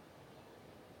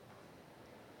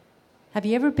 Have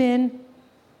you ever been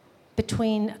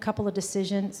between a couple of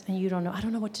decisions and you don't know, I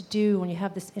don't know what to do, when you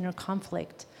have this inner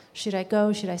conflict? Should I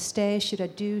go? Should I stay? Should I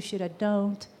do? Should I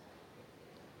don't?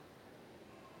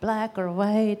 Black or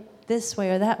white, this way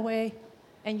or that way?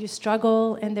 And you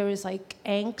struggle, and there is like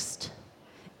angst,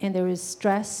 and there is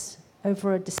stress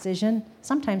over a decision.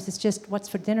 Sometimes it's just what's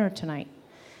for dinner tonight,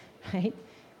 right?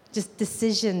 Just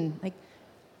decision. Like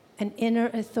an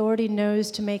inner authority knows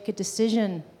to make a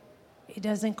decision. It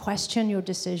doesn't question your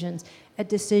decisions. A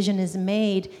decision is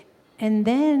made, and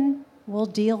then we'll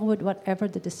deal with whatever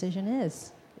the decision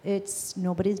is.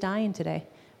 Nobody's dying today.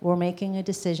 We're making a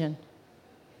decision.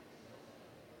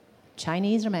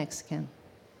 Chinese or Mexican?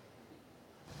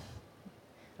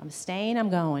 I'm staying, I'm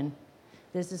going.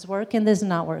 This is working, this is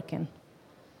not working.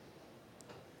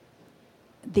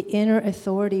 The inner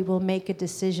authority will make a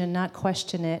decision, not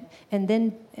question it, and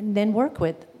then work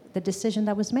with the decision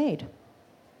that was made.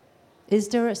 Is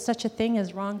there such a thing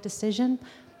as wrong decision?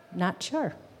 Not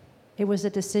sure. It was a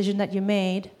decision that you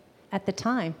made at the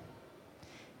time.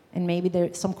 And maybe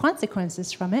there's some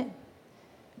consequences from it,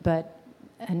 but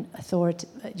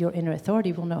your inner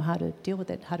authority will know how to deal with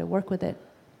it, how to work with it,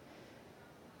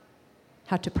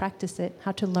 how to practice it,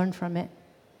 how to learn from it.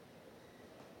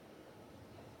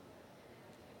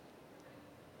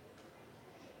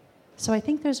 So I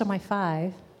think those are my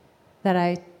 5 that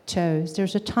I chose.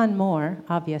 There's a ton more,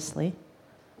 obviously,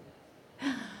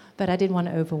 but I didn't want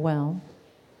to overwhelm.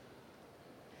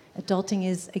 Adulting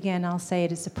is, again, I'll say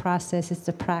it's a process, it's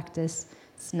a practice,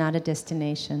 it's not a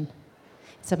destination.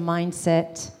 It's a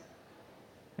mindset,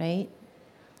 right?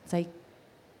 It's like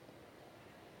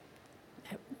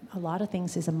a lot of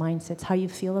things is a mindset. It's how you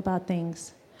feel about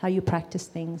things, how you practice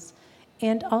things,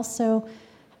 and also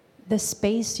the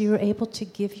space you're able to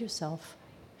give yourself.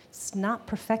 It's not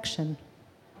perfection.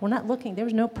 We're not looking,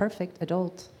 there's no perfect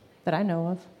adult that I know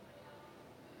of.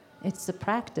 It's a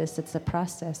practice, it's a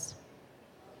process.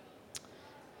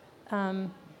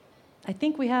 I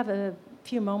think we have a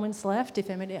few moments left if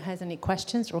anybody has any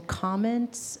questions or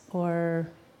comments or...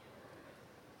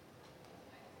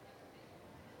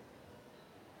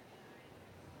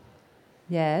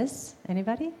 Yes,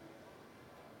 anybody?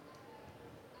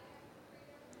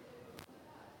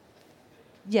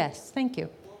 Yes, thank you.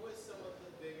 What were some of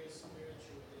the bigger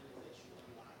spiritual things that you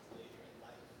unlocked later in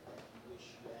life that you wish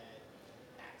you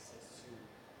had access to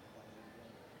while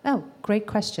you were younger? Oh, great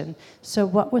question. So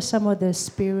what were some of the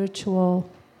spiritual...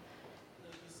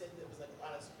 You said there was like a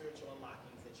lot of spiritual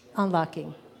unlockings that you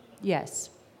Unlocking, yes.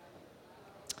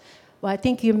 Well, I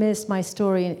think you missed my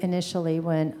story initially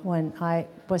when I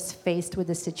was faced with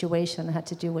a situation that had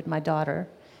to do with my daughter,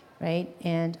 right?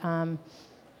 And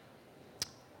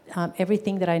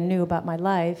everything that I knew about my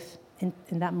life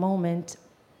in that moment,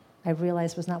 I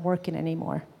realized was not working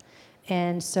anymore.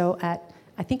 And so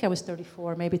I think I was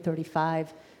 34, maybe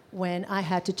 35, when I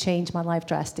had to change my life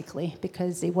drastically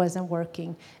because it wasn't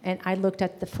working. And I looked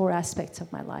at the 4 aspects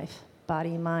of my life: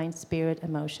 body, mind, spirit,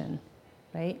 emotion,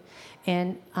 right?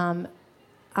 And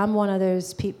I'm one of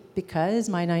those people, because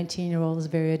my 19-year-old is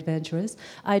very adventurous,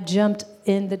 I jumped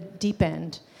in the deep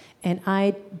end, and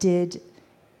I did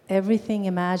everything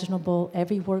imaginable,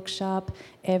 every workshop,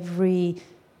 every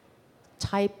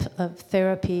type of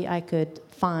therapy I could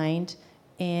find,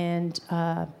 and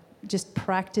just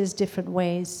practice different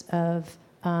ways of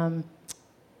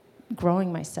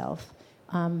growing myself.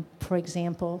 For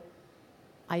example,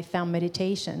 I found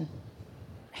meditation,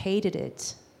 hated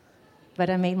it, but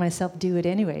I made myself do it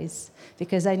anyways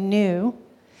because I knew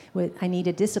I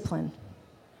needed discipline.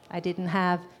 I didn't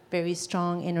have very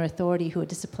strong inner authority who would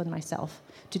discipline myself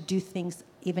to do things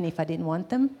even if I didn't want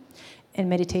them. And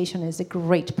meditation is a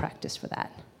great practice for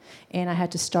that. And I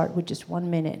had to start with just 1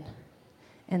 minute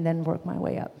and then work my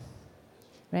way up,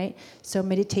 right? So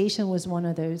meditation was one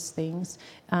of those things.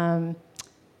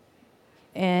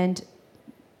 And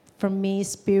for me,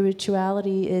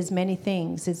 spirituality is many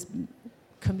things. It's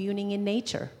communing in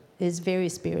nature is very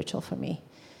spiritual for me.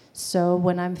 So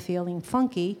when I'm feeling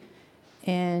funky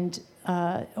and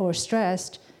or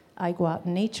stressed, I go out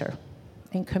in nature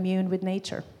and commune with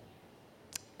nature.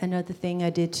 Another thing I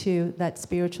did too that's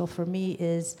spiritual for me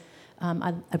is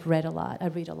I've read a lot. I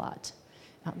read a lot.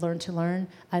 Learn to learn.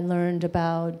 I learned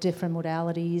about different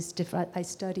modalities. I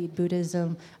studied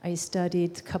Buddhism. I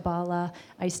studied Kabbalah.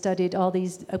 I studied all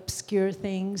these obscure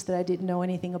things that I didn't know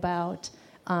anything about,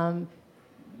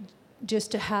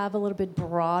 just to have a little bit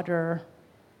broader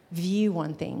view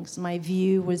on things. My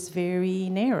view was very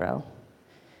narrow,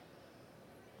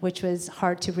 which was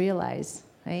hard to realize,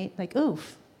 right? Like,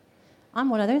 oof, I'm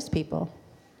one of those people.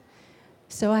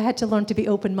 So I had to learn to be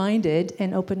open-minded,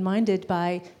 and open-minded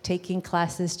by taking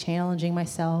classes, challenging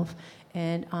myself,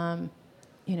 and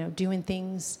doing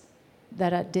things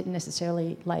that I didn't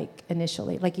necessarily like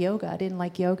initially. Like yoga, I didn't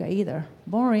like yoga either.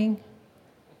 Boring.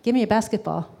 Give me a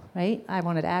basketball, right? I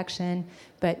wanted action,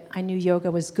 but I knew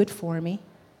yoga was good for me.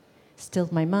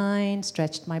 Stilled my mind,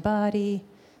 stretched my body.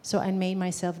 So I made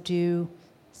myself do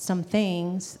some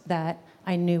things that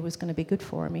I knew was going to be good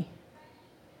for me.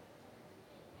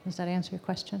 Does that answer your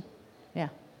question? Yeah.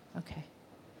 Okay.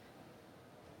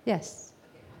 Yes.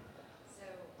 So,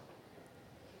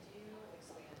 could you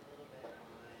expand a little bit on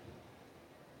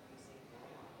using role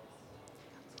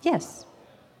models? Yes.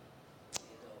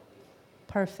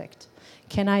 Perfect.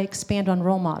 Can I expand on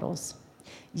role models?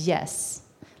 Yes.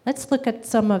 Let's look at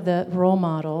some of the role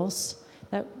models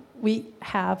that we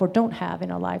have or don't have in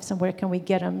our lives, and where can we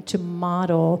get them to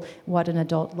model what an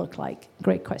adult looked like?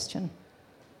 Great question.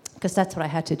 Because that's what I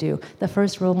had to do. The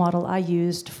first role model I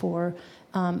used for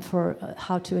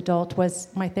how to adult was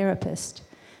my therapist,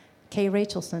 Kay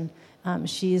Rachelson.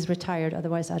 She's retired,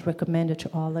 otherwise I'd recommend it to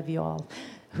all of you all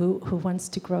who wants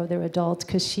to grow their adult,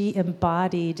 because she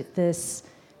embodied this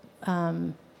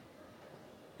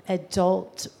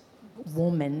adult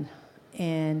woman.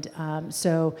 And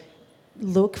so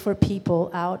look for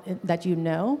people out that you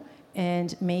know,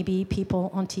 and maybe people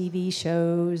on TV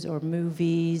shows or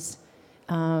movies.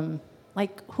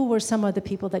 Like, who were some of the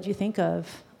people that you think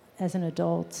of as an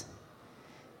adult?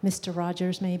 Mr.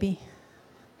 Rogers, maybe?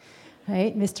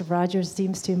 Right? Mr. Rogers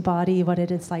seems to embody what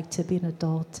it is like to be an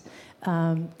adult.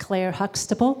 Claire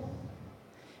Huxtable.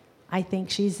 I think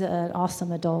she's an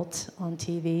awesome adult on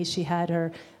TV. She had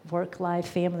her work life,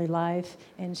 family life,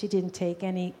 and she didn't take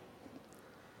any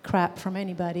crap from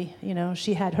anybody. You know,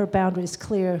 she had her boundaries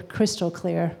clear, crystal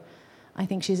clear. I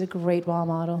think she's a great role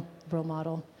model.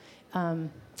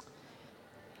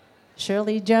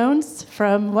 Shirley Jones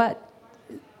from what?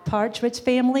 Partridge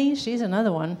Family? She's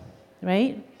another one,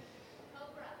 right?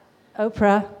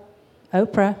 Oprah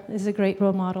is a great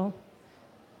role model.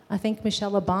 I think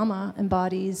Michelle Obama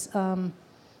embodies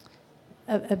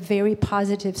a very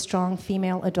positive, strong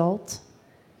female adult.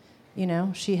 You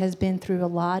know, she has been through a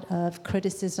lot of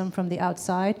criticism from the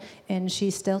outside, and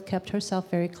she still kept herself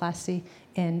very classy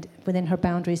and within her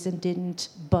boundaries and didn't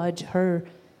budge her.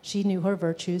 She knew her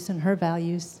virtues and her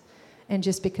values. And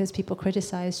just because people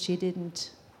criticized, she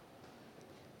didn't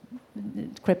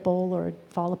cripple or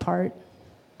fall apart.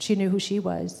 She knew who she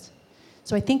was.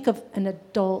 So I think of an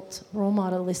adult role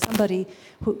model as somebody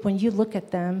who, when you look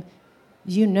at them,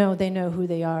 you know they know who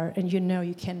they are, and you know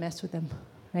you can't mess with them,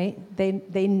 right?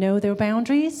 They know their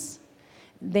boundaries.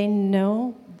 They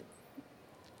know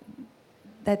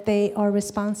that they are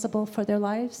responsible for their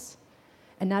lives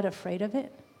and not afraid of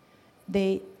it.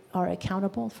 They are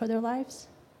accountable for their lives.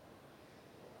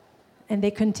 And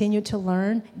they continue to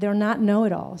learn. They're not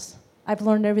know-it-alls. I've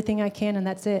learned everything I can, and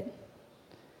that's it.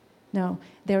 No,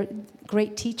 they're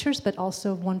great teachers, but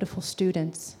also wonderful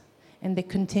students. And they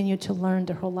continue to learn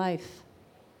their whole life.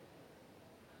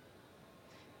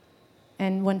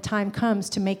 And when time comes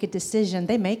to make a decision,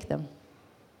 they make them.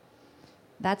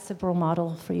 That's a role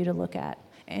model for you to look at.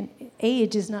 And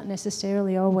age is not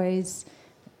necessarily always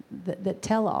the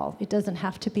tell-all. It doesn't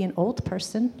have to be an old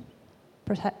person.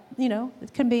 Perhaps, you know,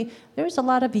 it can be, there's a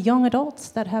lot of young adults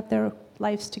that have their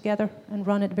lives together and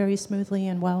run it very smoothly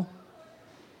and well.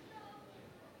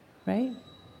 Right?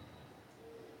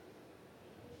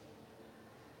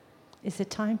 Is it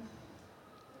time?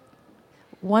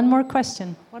 One more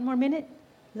question. 1 more minute?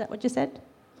 Is that what you said?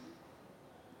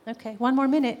 Okay, 1 more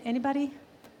minute. Anybody?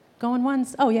 Going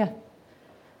once? Oh, yeah.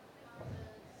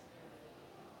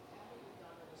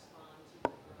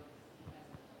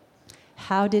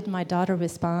 How did my daughter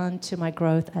respond to my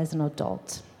growth as an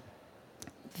adult?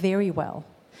 Very well.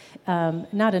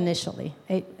 Not initially.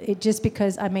 It just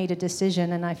because I made a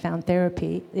decision and I found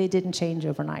therapy, it didn't change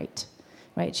overnight,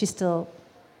 right? She still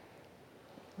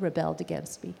rebelled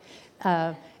against me.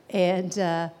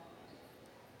 And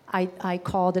I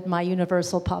called it my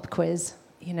universal pop quiz,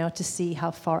 to see how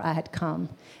far I had come.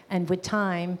 And with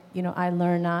time, I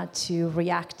learned not to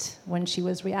react when she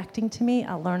was reacting to me.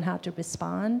 I learned how to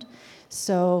respond.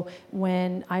 So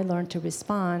when I learned to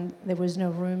respond, there was no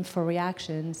room for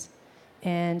reactions.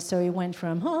 And so it went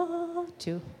from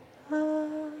to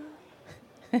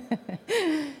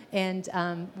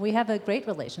and we have a great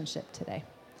relationship today.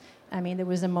 I mean, there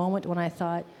was a moment when I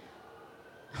thought,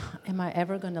 am I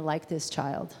ever going to like this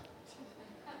child?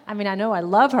 I mean, I know I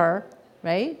love her,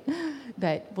 right?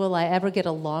 But will I ever get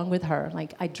along with her?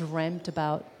 Like, I dreamt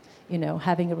about,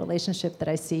 having a relationship that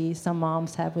I see some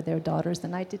moms have with their daughters,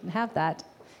 and I didn't have that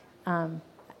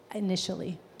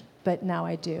initially. But now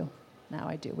I do. Now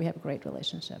I do. We have a great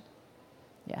relationship.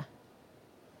 Yeah.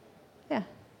 Yeah.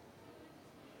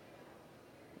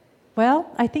 Well,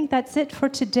 I think that's it for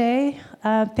today.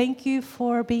 Thank you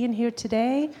for being here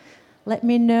today. Let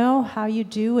me know how you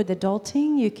do with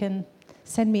adulting. You can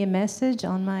send me a message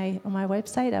on my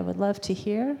website. I would love to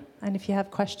hear. And if you have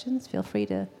questions, feel free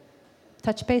to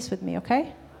touch base with me,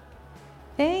 okay?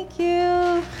 Thank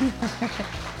you.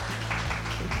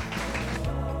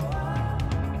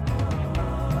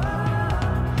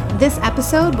 This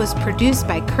episode was produced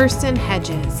by Kirsten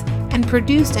Hedges and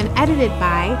produced and edited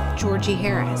by Georgie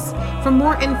Harris. For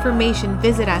more information,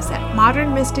 visit us at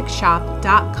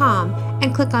modernmysticshop.com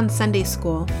and click on Sunday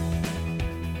School.